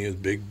up to me, he was a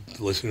big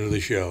listener to the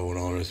show and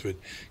all this, but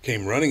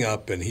came running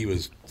up, and he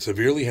was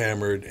severely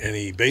hammered, and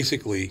he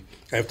basically,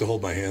 I have to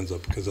hold my hands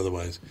up because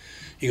otherwise,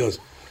 he goes,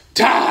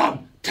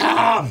 Tom!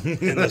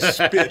 And the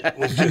spit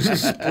was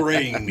just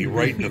spraying me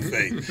right in the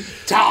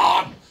face.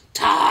 Tom!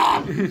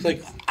 It's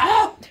like,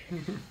 ah!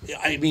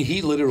 I mean,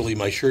 he literally,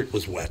 my shirt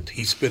was wet.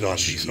 He spit on me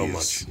so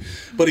much.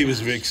 But he was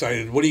very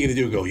excited. What are you going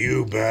to do? Go,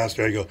 you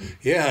bastard. I go,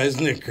 yeah,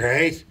 isn't it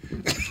great?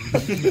 I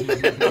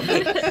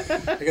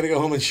got to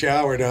go home and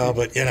shower now,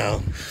 but,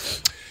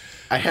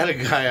 I had a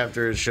guy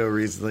after a show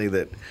recently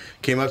that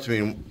came up to me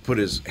and put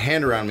his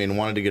hand around me and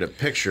wanted to get a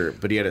picture,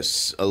 but he had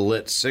a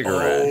lit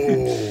cigarette.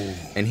 Oh.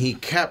 And he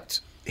kept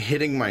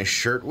hitting my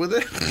shirt with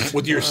it.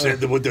 With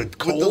the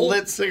coal? With the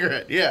lit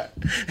cigarette, yeah.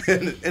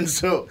 And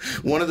so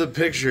one of the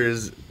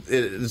pictures,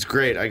 it's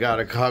great, I got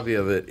a copy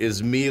of it,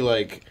 is me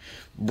like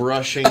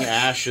brushing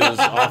ashes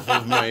off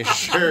of my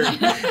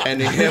shirt and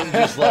him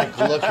just like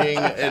looking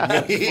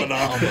at me.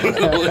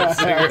 Phenomenal. What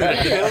the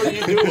hell are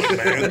you doing,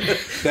 man?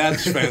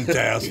 That's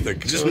fantastic.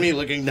 Just me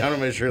looking down at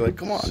my shirt like,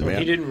 come on, so man.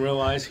 He didn't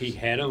realize he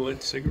had a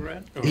lit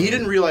cigarette? Or? He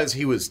didn't realize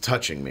he was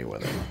touching me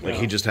with it. Like,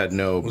 he just had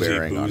no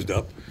bearing on it. Was he boozed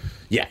up?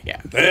 Yeah.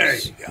 There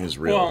you go. He was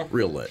real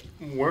lit.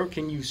 Where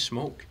can you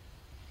smoke?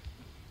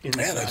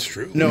 Inside? Yeah, that's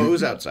true. No, it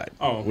was outside.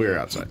 Oh. We were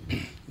outside.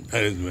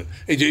 Hey,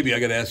 JB, I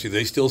got to ask you,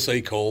 they still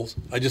say coals?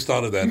 I just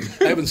thought of that.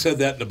 I haven't said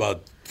that in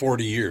about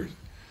 40 years.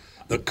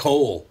 The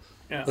coal.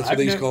 Yeah, that's what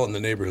they used to call it in the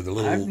neighborhood, the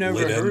little I've never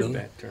lit heard end.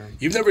 that term.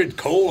 You've never had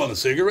coal on a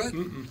cigarette?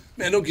 Mm-mm.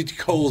 Man, don't get your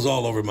coals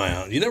all over my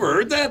house. You never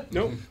heard that?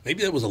 Nope.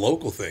 Maybe that was a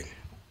local thing.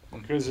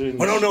 Because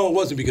no, it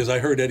wasn't, because I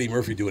heard Eddie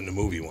Murphy do it in a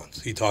movie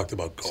once. He talked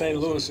about coals. St.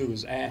 Louis, it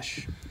was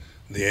ash.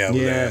 Yeah,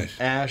 with ash.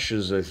 Ash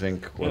is, I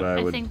think, what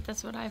I would... I think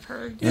that's what I've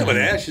heard. Yeah, but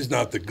ash is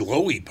not the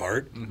glowy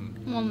part.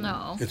 Mm-hmm. Well,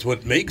 no. It's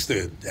what makes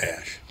the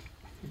ash.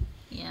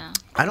 Yeah.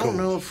 I don't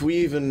know if we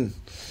even...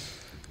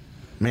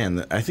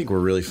 Man, I think we're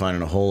really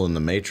finding a hole in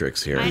the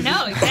matrix here. I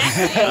know,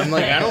 exactly. I'm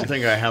like, I don't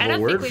think I have a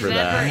word for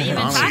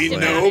that. See,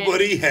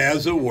 nobody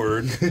has a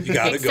word. You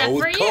got to go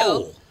with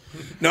coal.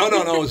 No.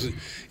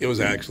 It was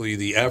actually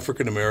the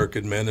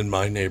African-American men in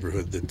my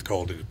neighborhood that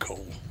called it a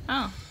coal.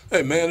 Oh.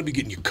 Hey, man, I'll be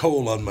getting you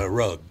coal on my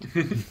rug.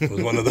 It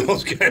was one of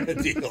those kind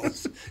of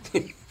deals.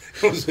 It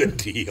was a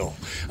deal.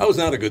 I was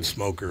not a good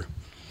smoker.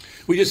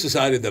 We just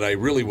decided that I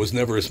really was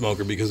never a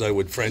smoker because I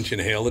would French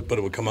inhale it, but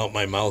it would come out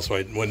my mouth, so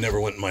it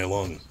never went in my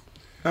lungs.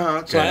 Oh,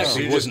 okay. So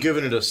you're just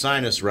giving it a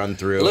sinus run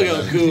through. Look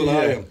how cool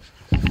I am.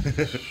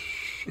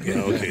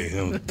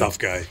 Okay, tough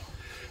guy.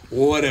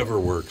 Whatever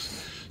works.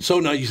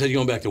 So now you said you're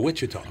going back to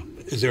Wichita.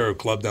 Is there a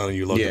club down there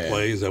you love to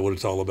play? Is that what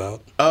it's all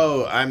about?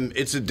 Oh,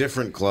 it's a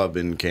different club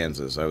in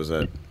Kansas. I was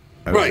at.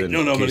 Right.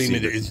 No. But I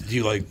mean, do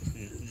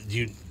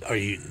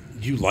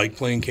you like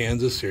playing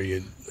Kansas? Or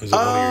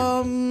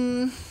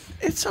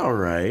it's all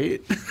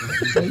right.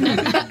 Did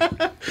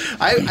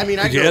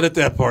you edit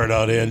that part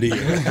out, Andy?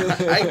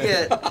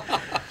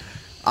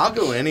 I'll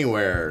go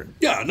anywhere.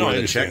 Yeah, no, I the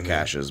understand check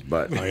cashes,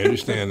 but I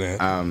understand that.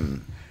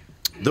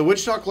 The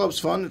Wichita Club's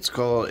fun. It's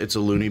a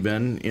loony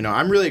bin.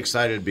 I'm really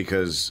excited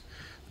because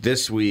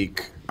this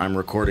week I'm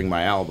recording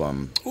my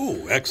album.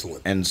 Ooh,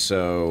 excellent. And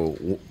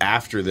so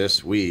after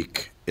this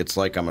week, it's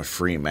like I'm a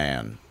free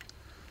man.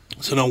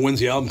 So now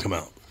when's the album come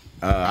out?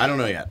 I don't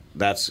know yet.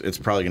 It's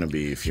probably going to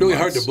be a few months. It's really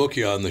hard to book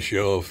you on the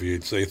show if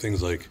you'd say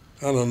things like,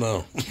 I don't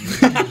know.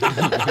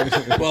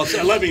 Well,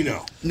 so let me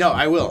know. No,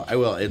 I will.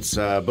 It's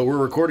but we're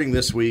recording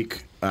this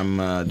week. I'm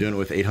doing it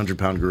with 800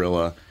 Pound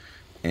Gorilla.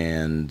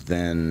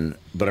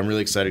 But I'm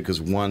really excited because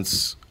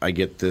once I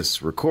get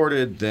this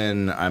recorded,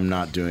 then I'm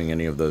not doing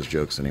any of those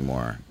jokes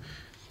anymore.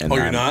 And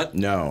you're not?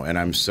 No, and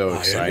I'm so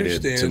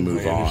excited to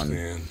move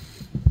on.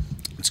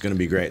 It's going to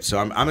be great. So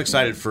I'm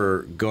excited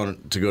for go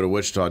to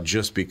Wichita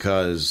just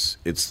because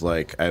it's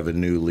like I have a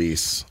new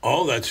lease.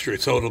 Oh, that's true.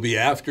 So it'll be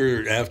after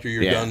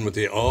you're done with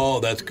the. Oh,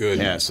 that's good.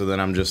 Yeah. So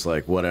then I'm just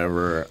like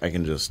whatever. I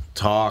can just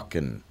talk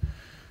and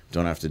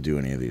don't have to do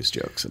any of these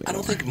jokes anymore. I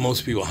don't think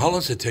most people. How long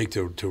does it take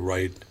to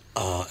write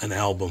an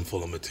album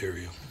full of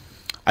material?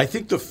 I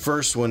think the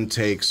first one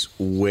takes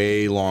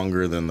way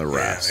longer than the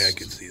rest. Yeah, I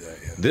can see that.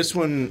 Yeah. This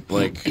one,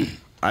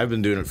 I've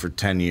been doing it for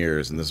 10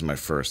 years, and this is my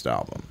first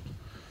album.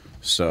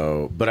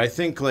 So, but I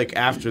think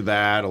after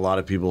that, a lot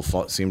of people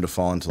seem to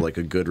fall into a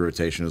good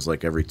rotation is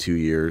every 2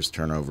 years,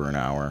 turn over an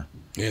hour.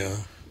 Yeah.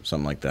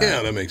 Something like that.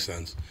 Yeah, that makes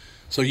sense.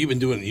 So you've been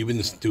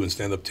doing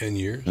stand-up 10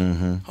 years?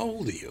 Mm-hmm. How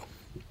old are you?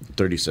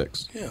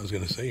 36. Yeah, I was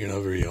going to say, you're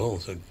not very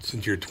old. So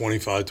since you're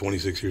 25,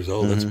 26 years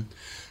old,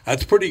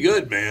 that's pretty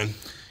good, man.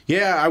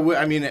 Yeah,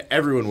 I mean,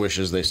 everyone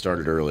wishes they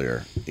started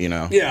earlier,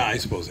 Yeah, I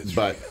suppose it's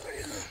but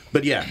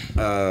But yeah,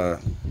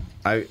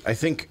 I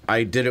think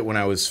I did it when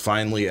I was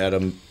finally at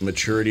a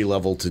maturity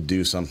level to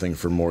do something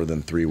for more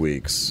than 3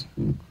 weeks.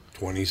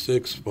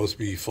 26, supposed to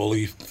be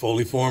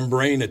fully formed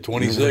brain at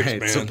 26, right,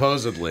 man.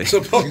 Supposedly.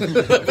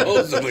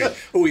 Supposedly.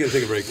 Oh, we got to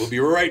take a break. We'll be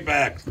right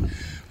back.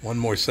 One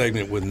more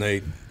segment with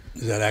Nate.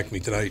 Is that Acme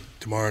tonight,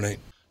 tomorrow night?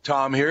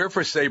 Tom here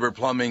for Sabre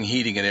Plumbing,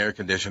 Heating, and Air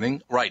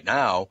Conditioning. Right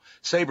now,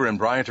 Sabre and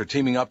Bryant are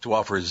teaming up to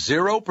offer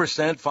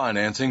 0%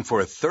 financing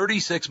for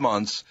 36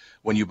 months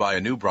when you buy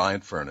a new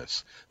Bryant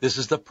furnace. This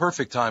is the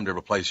perfect time to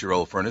replace your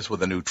old furnace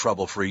with a new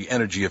trouble-free,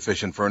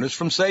 energy-efficient furnace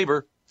from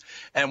Sabre.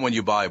 And when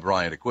you buy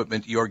Bryant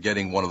equipment, you're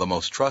getting one of the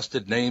most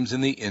trusted names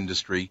in the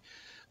industry.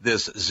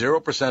 This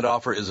 0%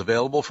 offer is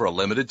available for a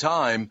limited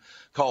time.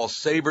 Call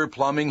Sabre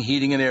Plumbing,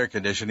 Heating, and Air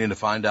Conditioning to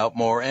find out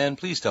more, and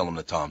please tell them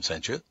that Tom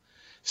sent you.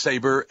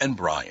 Sabre and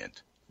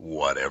Bryant,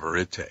 whatever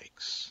it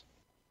takes.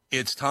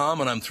 It's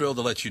Tom, and I'm thrilled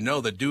to let you know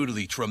that due to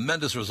the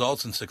tremendous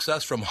results and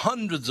success from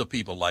hundreds of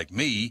people like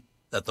me,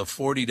 that the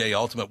 40-day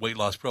ultimate weight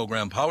loss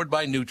program powered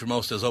by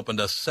Nutrimost has opened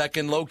a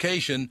second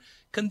location,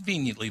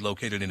 conveniently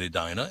located in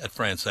Edina at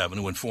France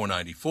Avenue and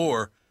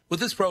 494.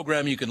 With this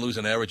program, you can lose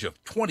an average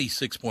of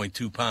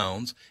 26.2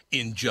 pounds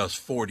in just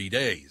 40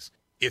 days.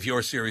 If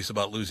you're serious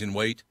about losing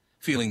weight,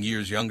 feeling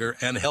years younger,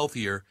 and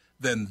healthier,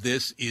 then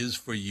this is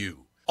for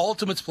you.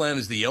 Ultimate's plan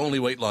is the only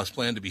weight loss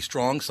plan to be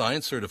strong,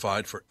 science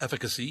certified for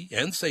efficacy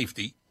and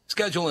safety.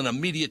 Schedule an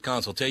immediate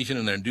consultation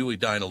in their new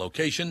Edina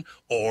location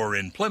or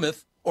in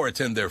Plymouth, or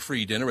attend their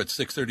free dinner at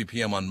 6:30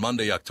 p.m. on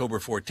Monday, October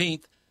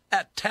 14th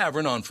at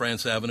Tavern on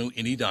France Avenue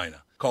in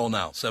Edina. Call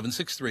now,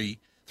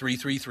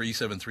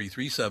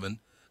 763-333-7337.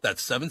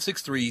 That's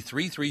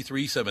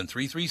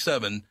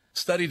 763-333-7337.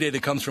 Study data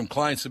comes from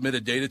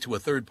client-submitted data to a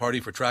third party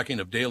for tracking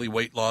of daily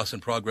weight loss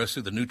and progress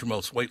through the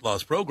Nutrimost weight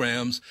loss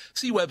programs.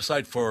 See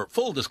website for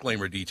full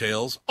disclaimer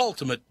details,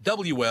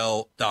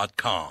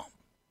 ultimatewl.com.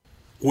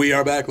 We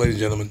are back, ladies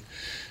and gentlemen.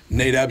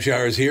 Nate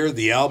Abshire is here.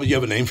 The album, you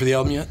have a name for the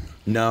album yet?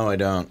 No, I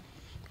don't.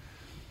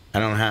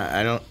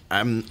 Well,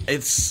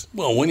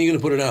 when are you going to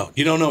put it out?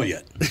 You don't know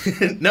yet.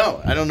 No,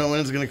 I don't know when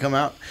it's going to come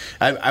out.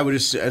 I would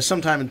assume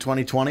sometime in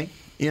 2020,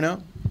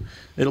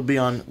 It'll be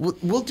on.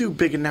 We'll do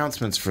big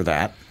announcements for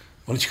that.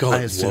 Why don't you call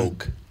it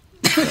woke?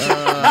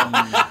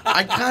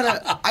 I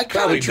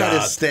kind of try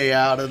to stay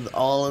out of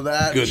all of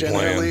that. Good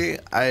generally.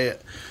 plan.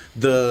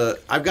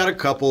 I've got a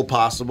couple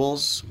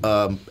possibles.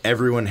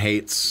 Everyone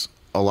hates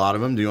a lot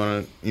of them. Do you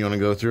want to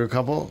go through a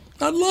couple?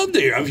 I'd love to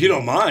hear, if you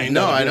don't mind.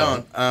 No, I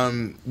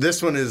don't.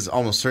 This one is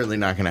almost certainly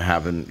not going to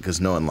happen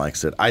because no one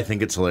likes it. I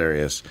think it's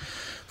hilarious.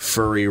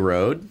 Furry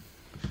Road.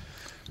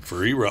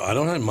 Furry Road. I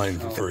don't have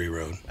mind for Furry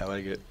Road. I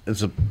like it.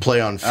 It's a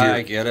play on Fury.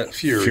 I get it.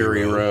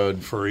 Fury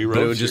Road. Furry Road.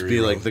 But it would just Fury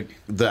be Road. like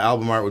the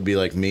album art would be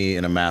like me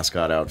in a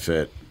mascot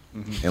outfit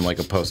in like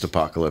a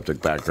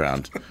post-apocalyptic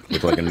background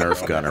with like a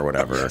Nerf gun or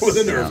whatever. With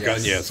a Nerf gun,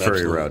 yes.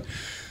 Furry absolutely. Road.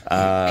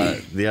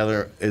 The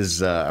other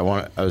is I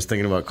was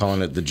thinking about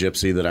calling it The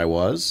Gypsy That I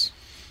Was.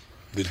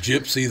 The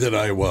Gypsy That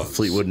I Was.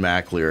 Fleetwood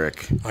Mac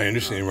lyric. I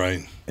understand,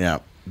 right? Yeah.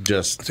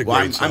 That's a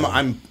great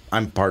song.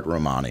 I'm part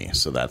Romani,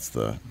 so that's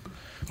the.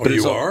 Oh,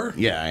 you are?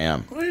 Yeah, I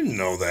am. I didn't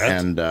know that.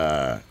 And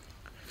I'm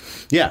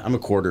a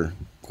quarter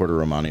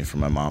Romani from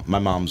my mom. My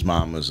mom's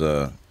mom was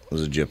a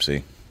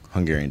gypsy,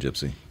 Hungarian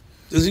gypsy.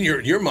 Isn't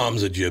your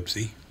mom's a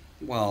gypsy?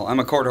 Well, I'm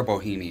a quarter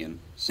Bohemian.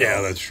 So Yeah,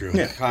 that's true.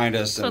 Yeah. kind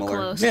of So similar.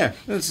 close. Yeah,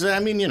 it's, I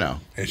mean, And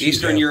she's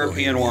Eastern half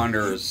European Bohemian.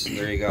 wanderers.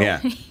 There you go.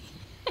 Yeah.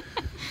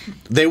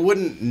 They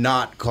wouldn't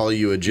not call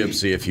you a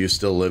gypsy if you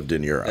still lived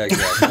in Europe.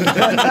 Exactly.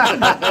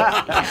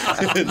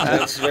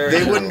 That's very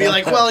They true. wouldn't be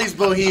like, well, he's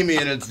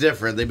Bohemian, it's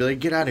different. They'd be like,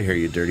 get out of here,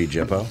 you dirty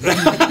gyppo.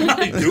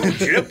 Dude,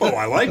 Gyppo.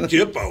 I like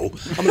Gyppo.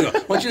 I'm gonna go,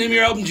 why don't you name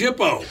your album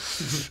Gyppo?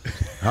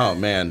 Oh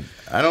man,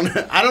 I don't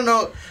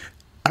know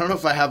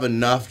if I have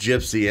enough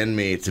gypsy in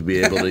me to be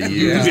able to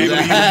use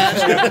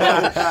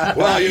that.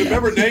 Wow, you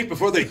remember Nate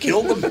before they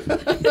killed him?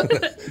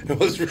 It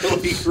was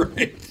really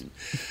great.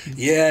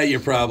 Yeah, you're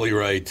probably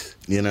right.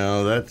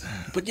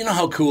 But you know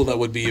how cool that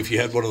would be if you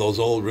had one of those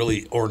old,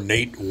 really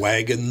ornate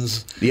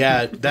wagons?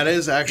 Yeah, that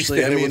is actually.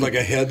 Standing with like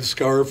a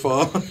headscarf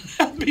on.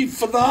 That'd be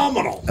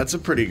phenomenal. That's a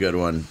pretty good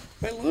one.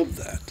 I love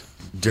that.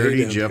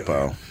 Dirty Hey,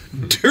 gyppo.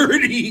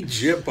 Dirty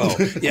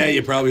Gyppo. Yeah,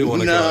 you probably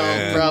want to No, call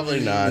it. probably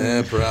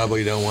not.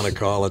 Probably don't want to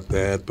call it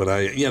that. But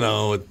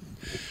how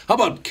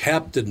about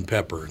Captain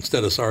Pepper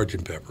instead of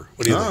Sergeant Pepper?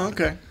 What do you think? Oh,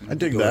 okay. I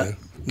dig that.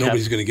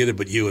 Nobody's going to get it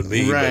but you and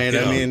me. Right.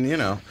 But, I mean,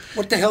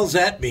 What the hell's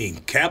that mean?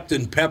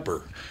 Captain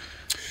Pepper.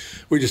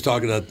 We were just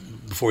talking about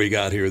before you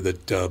got here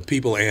that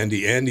people,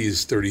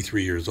 Andy's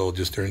 33 years old,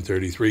 just turned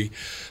 33.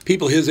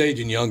 People his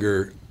age and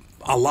younger,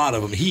 a lot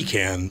of them he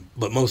can,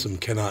 but most of them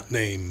cannot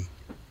name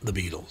the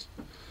Beatles.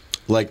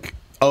 Like,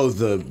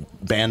 the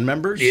band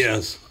members?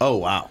 Yes. Oh,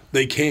 wow.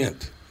 They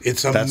can't.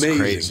 It's That's amazing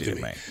crazy to to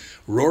me. me.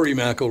 Rory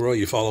McIlroy,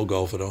 you follow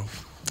golf at all?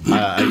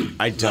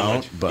 I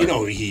don't, but. You know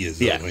who he is,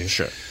 though, Yeah, don't you?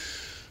 sure.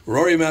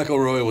 Rory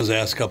McIlroy was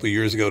asked a couple of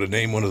years ago to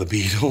name one of the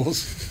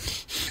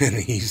Beatles, and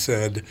he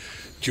said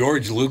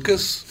George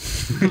Lucas?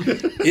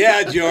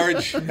 Yeah,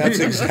 George. That's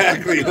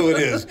exactly who it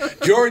is.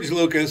 George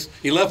Lucas.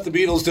 He left the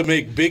Beatles to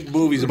make big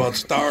movies about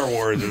Star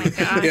Wars. And,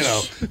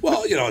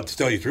 to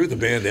tell you the truth, the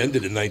band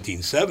ended in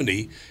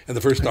 1970, and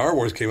the first Star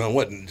Wars came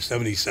out, in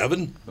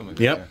 77?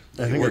 Yep.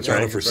 I think he worked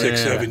on it for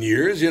 6-7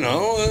 years,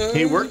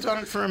 He worked on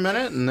it for a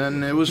minute, and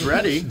then it was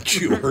ready.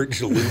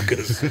 George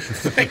Lucas.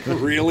 Like,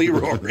 really,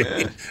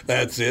 Rory?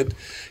 That's it?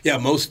 Yeah,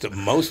 most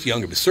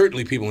young,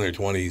 certainly people in their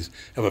 20s,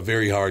 have a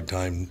very hard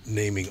time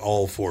naming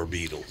all 4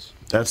 Beatles.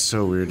 That's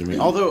so weird to me.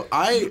 Although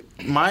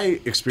my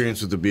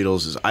experience with the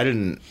Beatles is I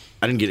didn't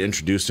get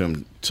introduced to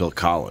them till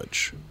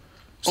college.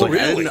 So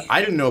really?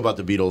 I didn't know about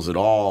the Beatles at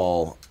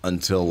all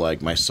until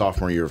my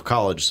sophomore year of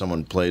college.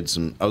 Someone played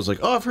some. I was like,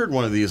 oh, I've heard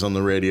one of these on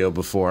the radio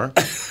before.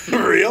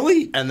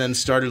 Really? And then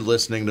started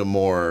listening to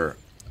more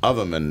of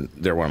them, and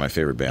they're one of my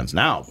favorite bands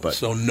now. But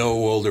so no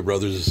older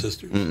brothers or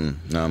sisters?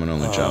 No, I'm an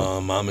only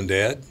child. Mom and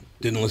dad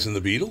didn't listen to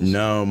the Beatles?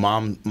 No,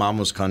 mom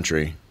was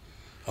country.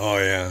 Oh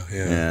yeah.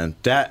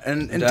 And dad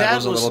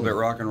was a little bit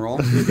rock and roll.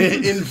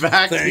 In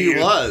fact, he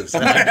was.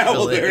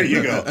 Well, there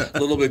you go. A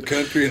little bit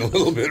country and a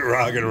little bit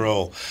rock and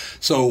roll.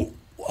 So,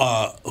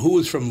 who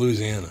was from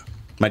Louisiana?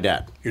 My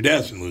dad. Your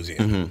dad's from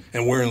Louisiana,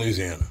 and where in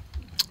Louisiana?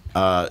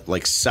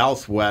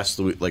 Southwest.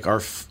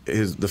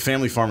 The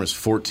family farm is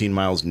 14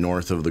 miles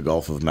north of the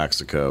Gulf of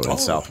Mexico in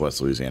southwest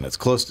Louisiana. It's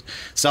close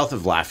south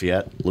of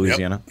Lafayette,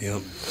 Louisiana.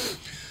 Yep.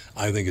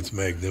 I think it's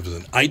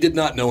magnificent. I did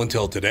not know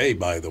until today,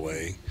 by the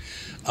way.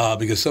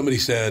 Because somebody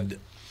said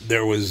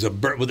there was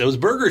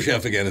Burger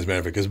Chef again, as a matter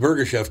of fact, because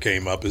Burger Chef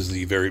came up as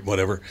the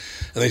and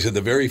they said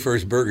the very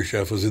first Burger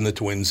Chef was in the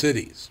Twin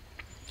Cities.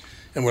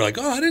 And we're like,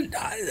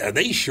 are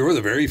they sure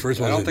the very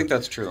first one? I don't think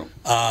that's true.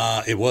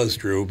 It was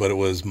true, but it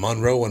was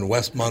Monroe and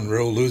West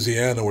Monroe,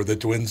 Louisiana, were the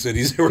Twin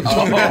Cities. There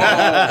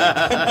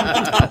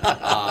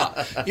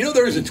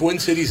was a Twin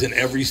Cities in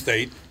every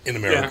state in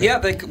America. Yeah,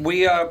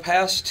 we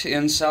passed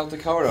in South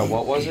Dakota.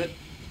 What was it?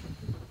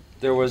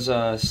 There was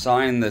a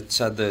sign that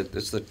said that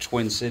it's the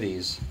Twin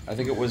Cities. I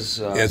think it was...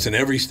 it's in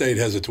every state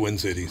has a Twin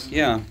Cities.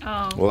 Yeah.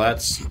 Oh. Well,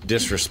 that's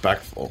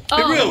disrespectful. It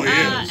really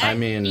is. I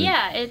mean...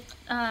 Yeah,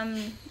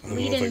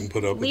 Lead and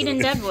Deadwood. Lead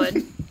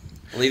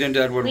and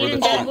Deadwood Lead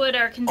and Deadwood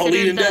are considered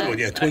Lead and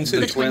Deadwood, Twin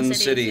Cities. The Twin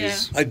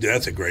Cities. Yeah.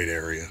 That's a great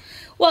area.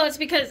 Well, it's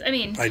because I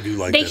do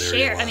like they that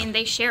share. area a lot.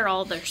 They share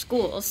all their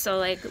schools. So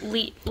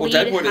Lead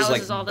Deadwood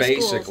houses is all the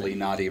basically schools.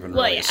 not even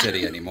really a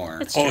city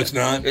anymore. It's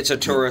not. It's a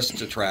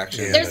tourist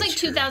attraction. Yeah, There's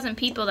 2,000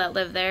 people that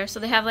live there, so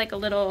they have a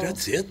little.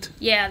 That's it.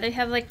 Yeah, they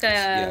have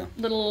a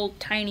little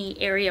tiny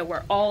area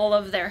where all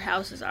of their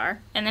houses are,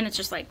 and then it's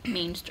just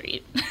Main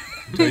Street.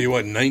 Tell you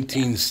what, in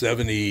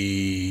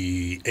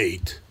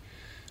 1978,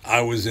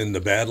 I was in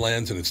the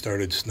Badlands and it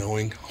started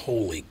snowing.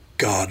 Holy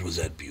God, was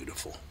that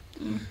beautiful!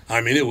 I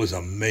mean, it was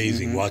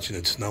amazing watching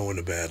it snow in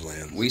the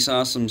Badlands. We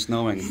saw some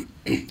snowing.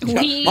 We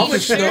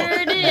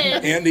sure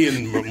did. Andy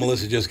and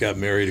Melissa just got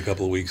married a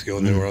couple of weeks ago,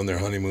 and they were on their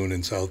honeymoon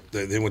in South.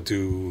 They went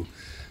to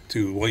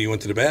you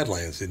went to the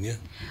Badlands, didn't you?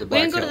 The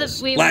Black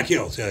Hills. Black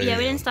Hills. Yeah, we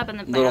didn't stop in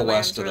the Badlands. Little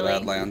west of the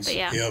Badlands. But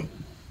yeah. Yep.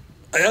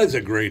 That is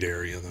a great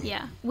area, though.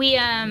 Yeah, we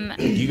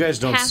You guys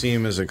don't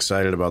seem as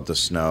excited about the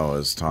snow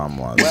as Tom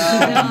was.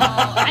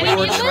 Well, we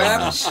were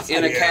trapped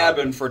in a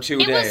cabin for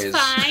 2 days. It was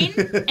fine.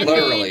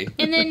 Literally.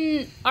 And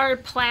then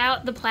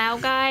the plow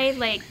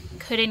guy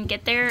couldn't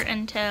get there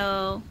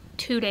until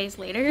 2 days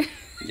later.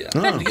 Yeah.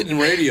 Oh. Get in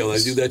radio. I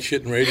do that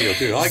shit in radio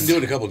too. I can do it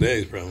in a couple of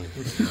days, probably.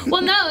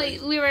 Well, no,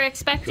 we were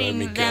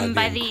expecting them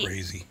by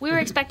crazy. We were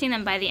expecting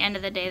them by the end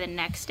of the day, the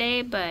next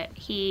day, but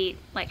he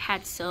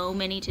had so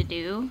many to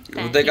do.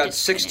 That they got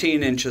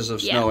 16 inches of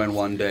snow in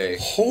one day.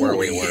 Where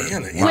we were.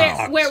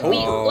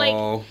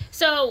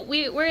 So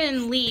we were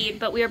in lead,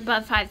 but we were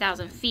above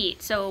 5,000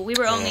 feet, so we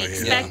were only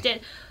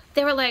expected.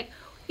 They were like,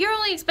 you're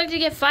only expected to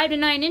get 5 to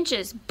 9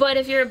 inches, but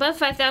if you're above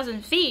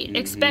 5,000 feet,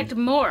 expect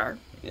more.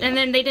 Yeah. And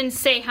then they didn't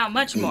say how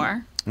much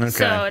more. Okay.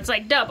 So it's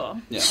double.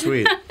 Yeah.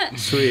 Sweet.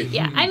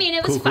 Yeah, I mean,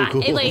 it was fine.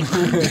 Cool. It was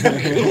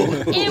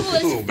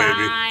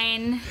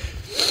fine.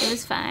 It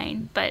was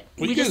fine, but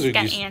we just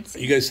got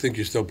antsy. You guys think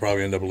you still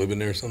probably end up living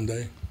there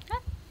someday?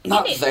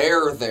 Not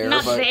there,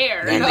 Not but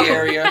there. In the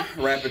area,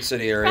 Rapid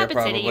City area, probably.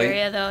 Rapid City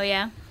area, though,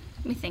 yeah.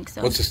 We think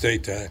so. What's the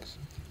state tax?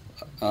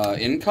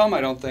 Income,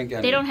 I don't think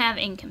any. They don't have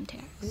income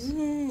tax.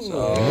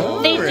 So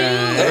they do.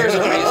 There's a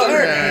reason.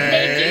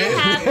 They do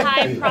have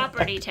high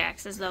property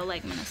taxes, though,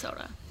 like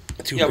Minnesota.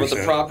 2%. Yeah, but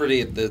the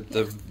property,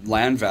 the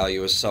land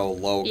value is so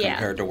low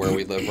compared to where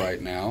we live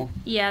right now.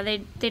 Yeah,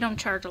 they don't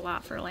charge a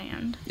lot for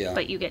land,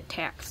 but you get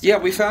taxed. Yeah,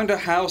 we found a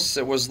house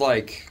that was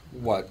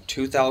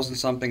 2,000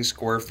 something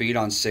square feet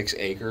on 6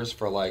 acres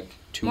for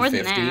 $250. More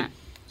than that.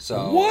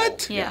 So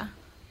what? Yeah.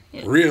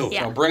 Really?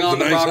 Yeah. So bring on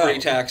the property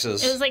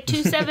taxes. It was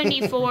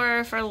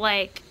 $274 for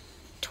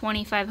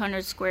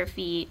 2,500 square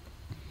feet.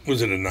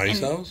 Was it a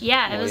nice house?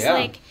 Yeah, it was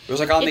it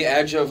was on the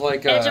edge of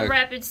edge of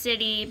Rapid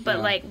City,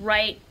 but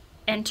right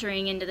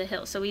entering into the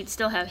hills. So we'd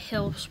still have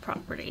hills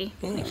property.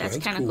 Oh, That's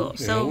kind of cool. cool.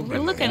 So Yeah, we're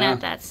looking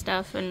at that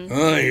stuff. And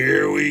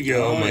here we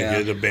go. My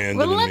kid abandoning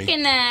we're me.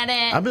 looking at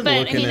it. I've been but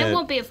looking it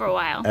won't be for a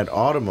while. At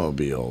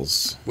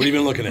automobiles. What have you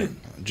been looking at?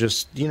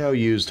 Just,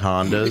 used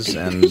Hondas.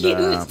 And Used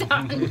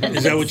Hondas.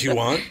 Is that what you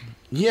want?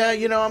 Yeah,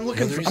 I'm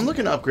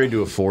looking to upgrade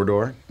to a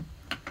 4-door.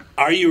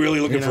 Are you really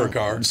looking for a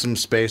car? Some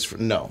space for...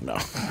 No.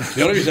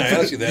 The only reason I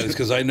ask you that is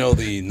because I know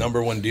the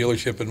 #1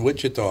 dealership in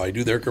Wichita. I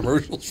do their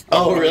commercials.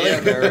 Oh, really? Yeah,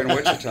 they're in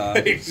Wichita.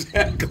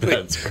 Exactly.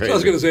 That's crazy. So I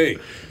was going to say,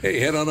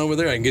 hey, head on over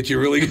there. I can get you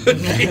a really good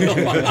deal.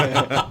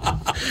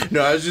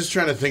 No, I was just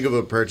trying to think of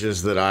a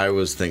purchase that I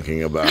was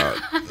thinking about.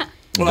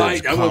 Well,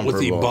 I went with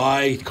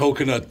the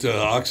coconut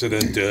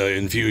oxidant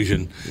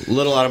infusion. A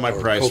little out of my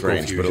price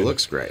range, but it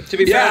looks great. To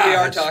be fair, we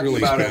are it's talking really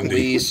about spendy. at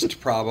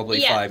least probably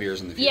 5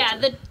 years in the future.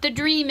 Yeah, the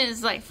dream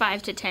is like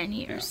 5 to 10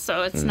 years.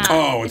 So it's not.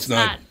 Oh, it's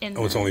not. In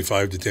It's only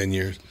 5 to 10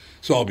 years.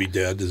 So I'll be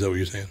dead. Is that what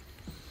you're saying?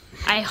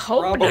 I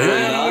hope Probably not.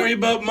 Don't worry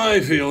about my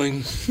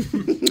feelings.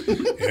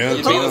 Yeah,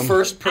 You'd be the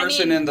first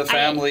person in the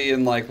family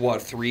in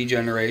 3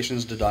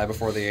 generations to die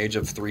before the age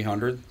of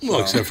 300.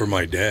 Well, except for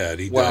my dad.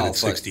 He died at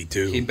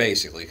 62. He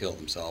basically killed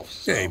himself.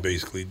 So. Yeah, he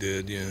basically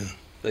did, yeah.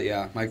 But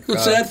yeah, my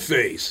What's that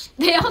face?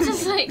 They all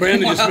just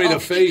Brandon just made a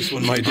face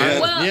when my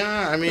dad...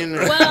 Yeah, I mean...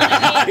 Well,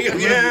 I mean I'm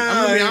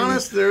going to be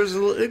honest,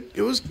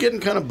 it was getting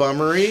kind of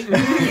bummery.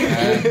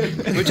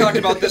 We talked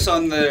about this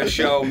on the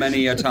show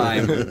many a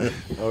time.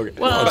 Okay.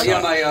 Well, But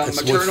yeah, my That's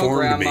what maternal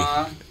formed me.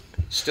 grandma,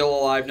 still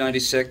alive,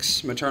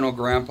 96. Maternal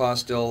grandpa,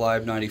 still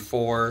alive,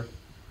 94.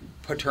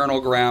 Paternal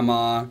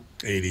grandma,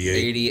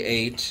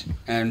 88.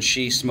 And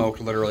she smoked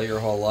literally her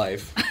whole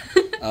life.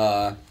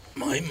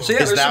 My mom. So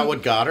yeah, Is that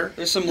what got her?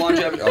 There's some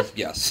longevity. Oh,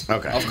 yes.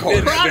 Okay. Of course.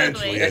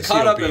 Eventually. It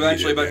caught up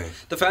eventually, but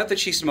the fact that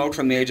she smoked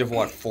from the age of,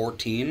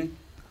 14?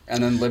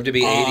 And then lived to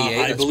be 88,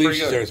 I that's believe pretty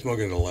she good. started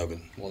smoking at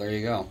 11. Well, there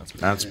you go.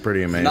 That's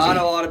pretty amazing. Not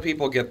a lot of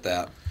people get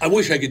that. I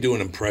wish I could do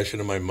an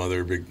impression of my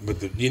mother,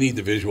 but you need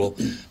the visual.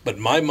 But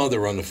my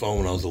mother on the phone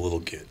when I was a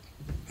little kid.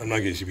 I'm not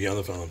going to be on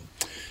the phone.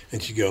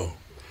 And she'd go,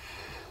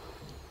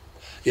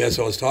 yeah,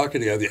 so I was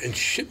talking to the other, and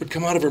shit would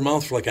come out of her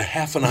mouth for like a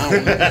half an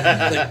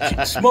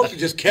hour. Smoke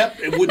just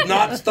it would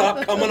not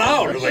stop coming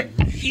out. I was like,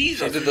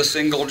 Jesus. She did the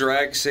single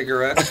drag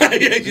cigarette.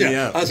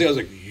 yeah. I was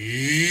like,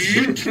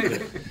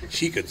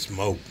 she could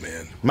smoke,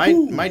 man. My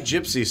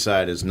gypsy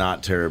side is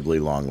not terribly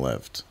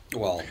long-lived.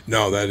 Well,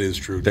 no, that is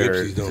true.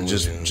 They're Gypsies don't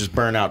just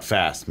burn out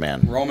fast,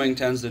 man. roaming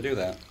tends to do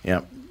that.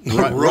 Yep.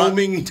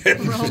 Roaming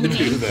tends to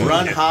do that.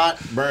 Run hot,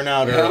 burn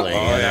out early.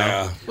 Oh,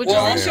 yeah. Which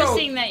is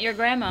interesting that your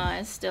grandma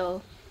is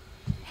still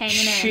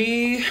hanging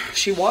in.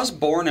 She was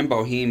born in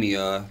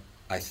Bohemia,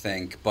 I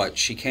think, but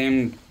she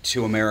came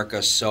to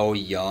America so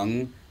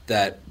young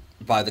that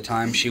by the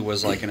time she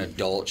was like an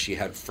adult, she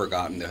had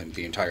forgotten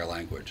the entire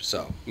language.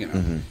 So,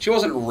 she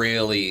wasn't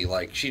really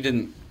she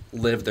didn't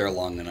live there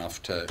long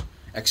enough to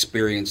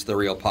experience the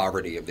real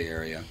poverty of the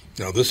area.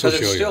 No, this will show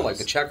you. It's still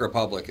the Czech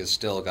Republic has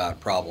still got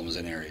problems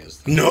in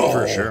areas. No,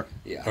 for sure.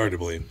 Yeah. Hard to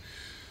believe.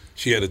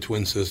 She had a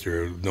twin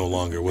sister no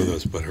longer with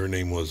us, but her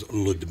name was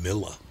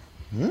Ludmilla.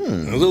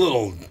 It was a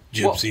little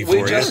gypsy for we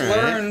you. just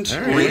learned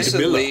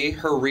recently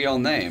her real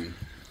name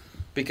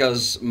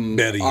because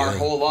our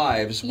whole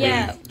lives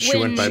she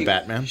went by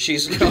Batman.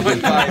 She's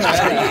going by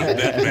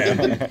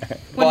Betty.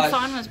 When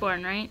Fawn was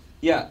born, right?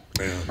 Yeah.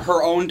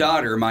 Her own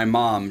daughter, my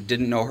mom,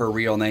 didn't know her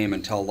real name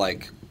until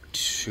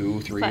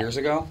 2-3 years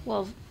ago.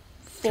 Well,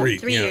 3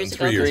 years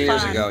ago. 3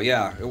 years ago,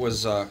 yeah. It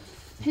was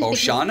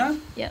Boshana?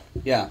 Yep.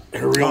 Yeah.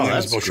 Her real name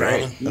is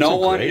Boshana. No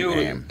one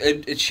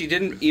knew. She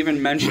didn't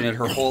even mention it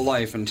her whole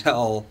life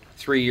until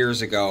 3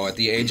 years ago. At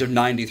the age of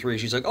 93,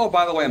 she's like, oh,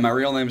 by the way, my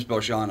real name's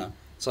Boshana.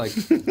 It's like...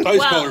 I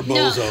always call her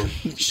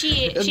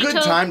Bozo. A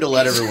good time to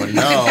let everyone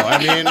know. I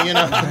mean,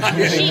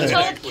 She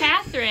told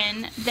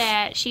Catherine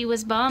that she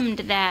was bummed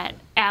that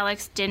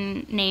Alex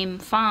didn't name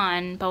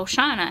Fawn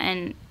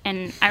Boshana,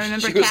 and I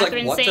remember she was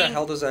Catherine like, what saying, the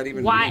hell does that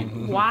even why?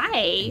 mean?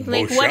 Why?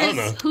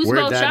 Boshana? Who's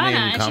Where'd Boshana? that name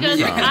And she come goes,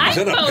 from? I'm Is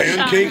that a Boshana.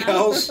 pancake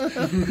house?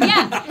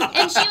 Yeah,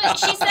 and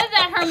she said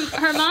that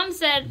her mom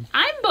said,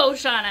 I'm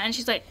Boshana, and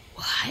she's like,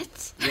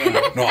 what?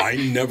 No, I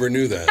never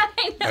knew that.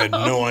 I had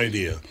no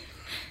idea.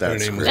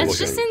 That's Her name was That's Boshana.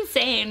 just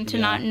insane to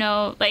not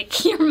know.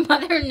 Like, your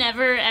mother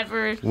never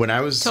ever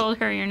told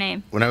her your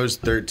name. When I was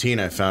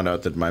 13, I found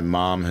out that my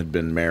mom had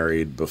been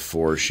married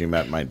before she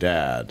met my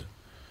dad.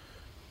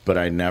 But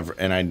I never,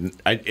 and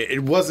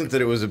it wasn't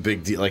that it was a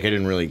big deal. Like, I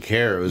didn't really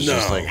care. It was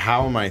just like,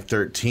 how am I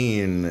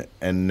 13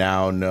 and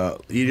now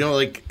know?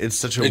 It's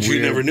such a weird... You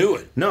never knew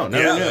it. No,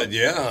 never knew.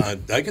 Yeah,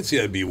 I could see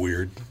that'd be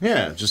weird.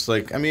 Yeah, just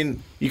I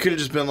mean, you could have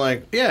just been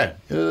like,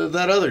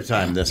 that other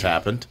time this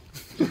happened.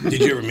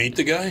 Did you ever meet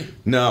the guy?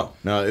 No.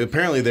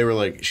 Apparently they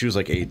were she was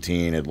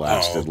 18. It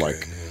lasted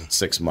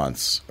 6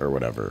 months or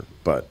whatever.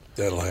 But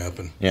that'll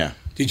happen. Yeah.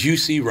 Did you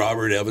see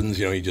Robert Evans?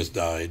 He just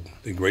died.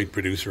 The great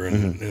producer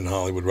in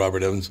Hollywood,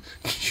 Robert Evans.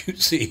 Did you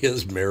see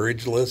his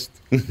marriage list?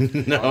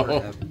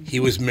 No. He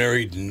was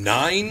married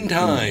 9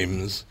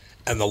 times,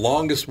 and the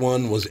longest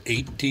one was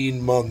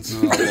 18 months.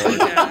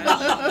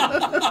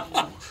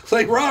 It's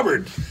like,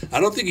 Robert,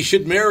 I don't think you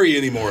should marry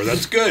anymore.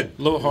 That's good.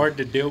 A little hard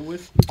to deal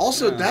with.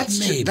 Also,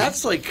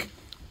 that's like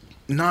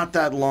not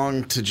that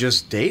long to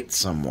just date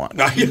someone.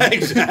 Yeah,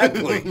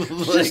 exactly.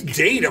 Just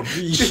date them.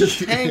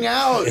 Just hang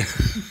out.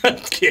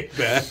 Get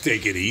back.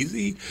 Take it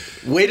easy.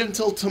 Wait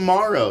until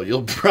tomorrow.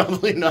 You'll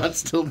probably not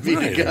still be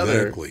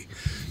together. Exactly.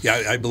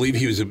 Yeah, I believe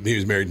he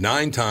was married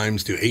 9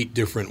 times to 8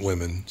 different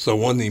women. So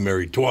one he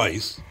married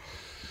twice.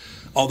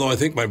 Although I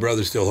think my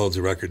brother still holds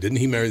the record. Didn't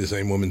he marry the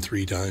same woman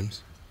 3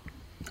 times?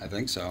 I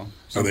think so.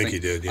 I think he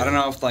did, yeah. I don't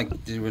know if,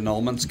 do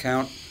annulments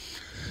count?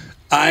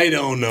 I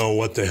don't know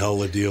what the hell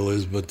the deal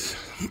is, but...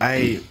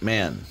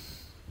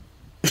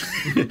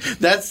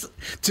 That's,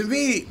 to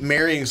me,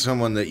 marrying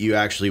someone that you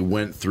actually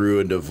went through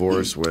a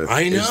divorce with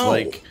is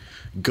like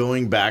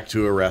going back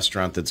to a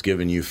restaurant that's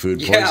given you food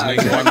poisoning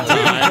one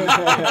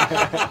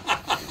time.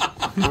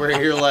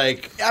 Where you're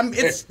like,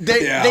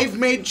 they've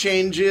made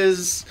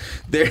changes.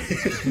 They're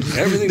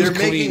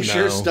making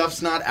sure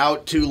stuff's not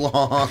out too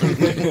long.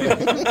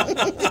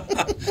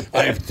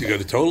 I have to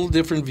get a total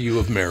different view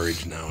of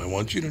marriage now. I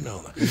want you to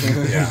know that.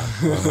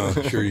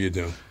 Yeah, sure you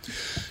do.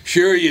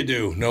 Sure you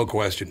do. No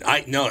question.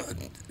 I'm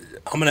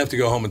gonna have to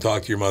go home and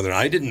talk to your mother.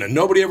 I didn't.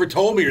 Nobody ever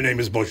told me your name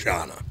is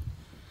Boshana.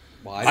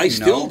 Well, I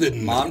still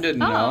didn't. Mom didn't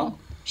know.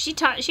 She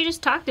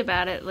just talked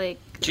about it like.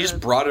 She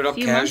just brought it up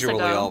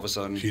casually all of a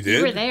sudden. She did?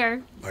 You were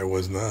there. I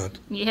was not.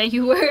 Yeah,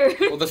 you were.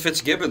 Well, the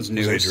Fitzgibbons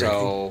knew,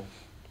 so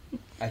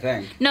I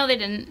think. No, they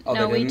didn't. Oh,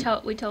 no, they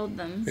didn't? we told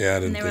them. Yeah,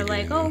 I didn't. And they were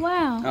like, "Oh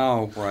wow."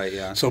 Oh, right,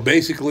 yeah. So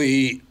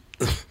basically,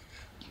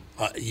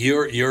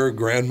 your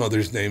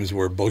grandmother's names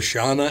were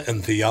Boshana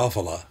and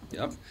Theophila.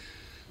 Yep.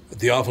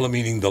 Theophila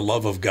meaning the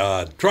love of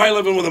God. Try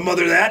living with a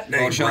mother that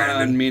name,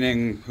 Boshana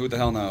meaning who the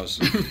hell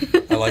knows.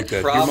 I like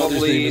that. Probably your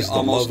mother's name is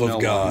the love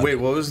of God. Wait,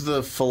 what was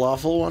the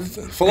falafel one?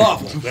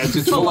 Falafel. That's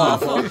its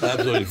falafel.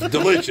 Absolutely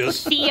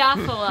delicious.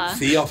 Theophila.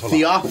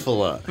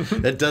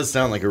 Theophila. That does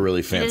sound like a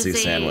really fancy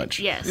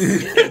sandwich. Yes.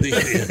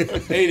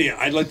 Hey,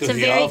 I'd like the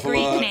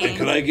Theophila. And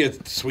could I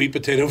get sweet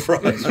potato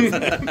fries with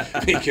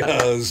that?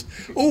 Because,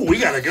 we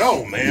got to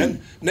go,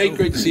 man. Nate,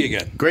 great to see you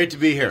again. Great to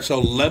be here. So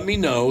let me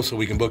know so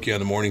we can book you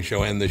on the morning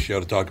show and this show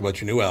to talk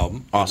about your new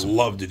album. Awesome. I'd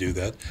love to do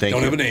that.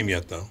 Don't have a name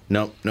yet, though.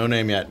 No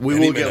name yet. We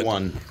will get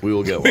one.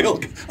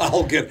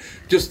 I'll get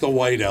just the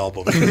white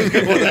album. I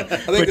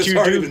think it's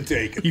hard to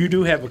take. You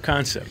do have a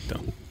concept,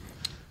 though.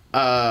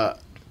 A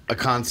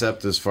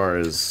concept as far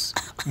as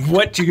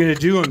what you're going to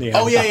do on the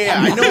album. Oh, yeah.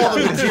 I know all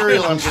the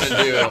material I'm going to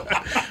do.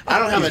 I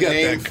don't have a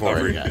name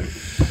for it yet.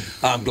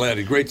 I'm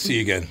glad. Great to see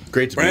you again.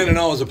 Great to Brandon,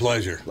 always a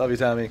pleasure. Love you,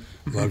 Tommy.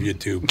 Love you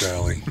too,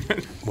 Crowley.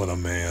 What a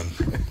man.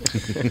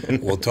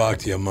 We'll talk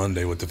to you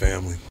Monday with the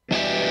family.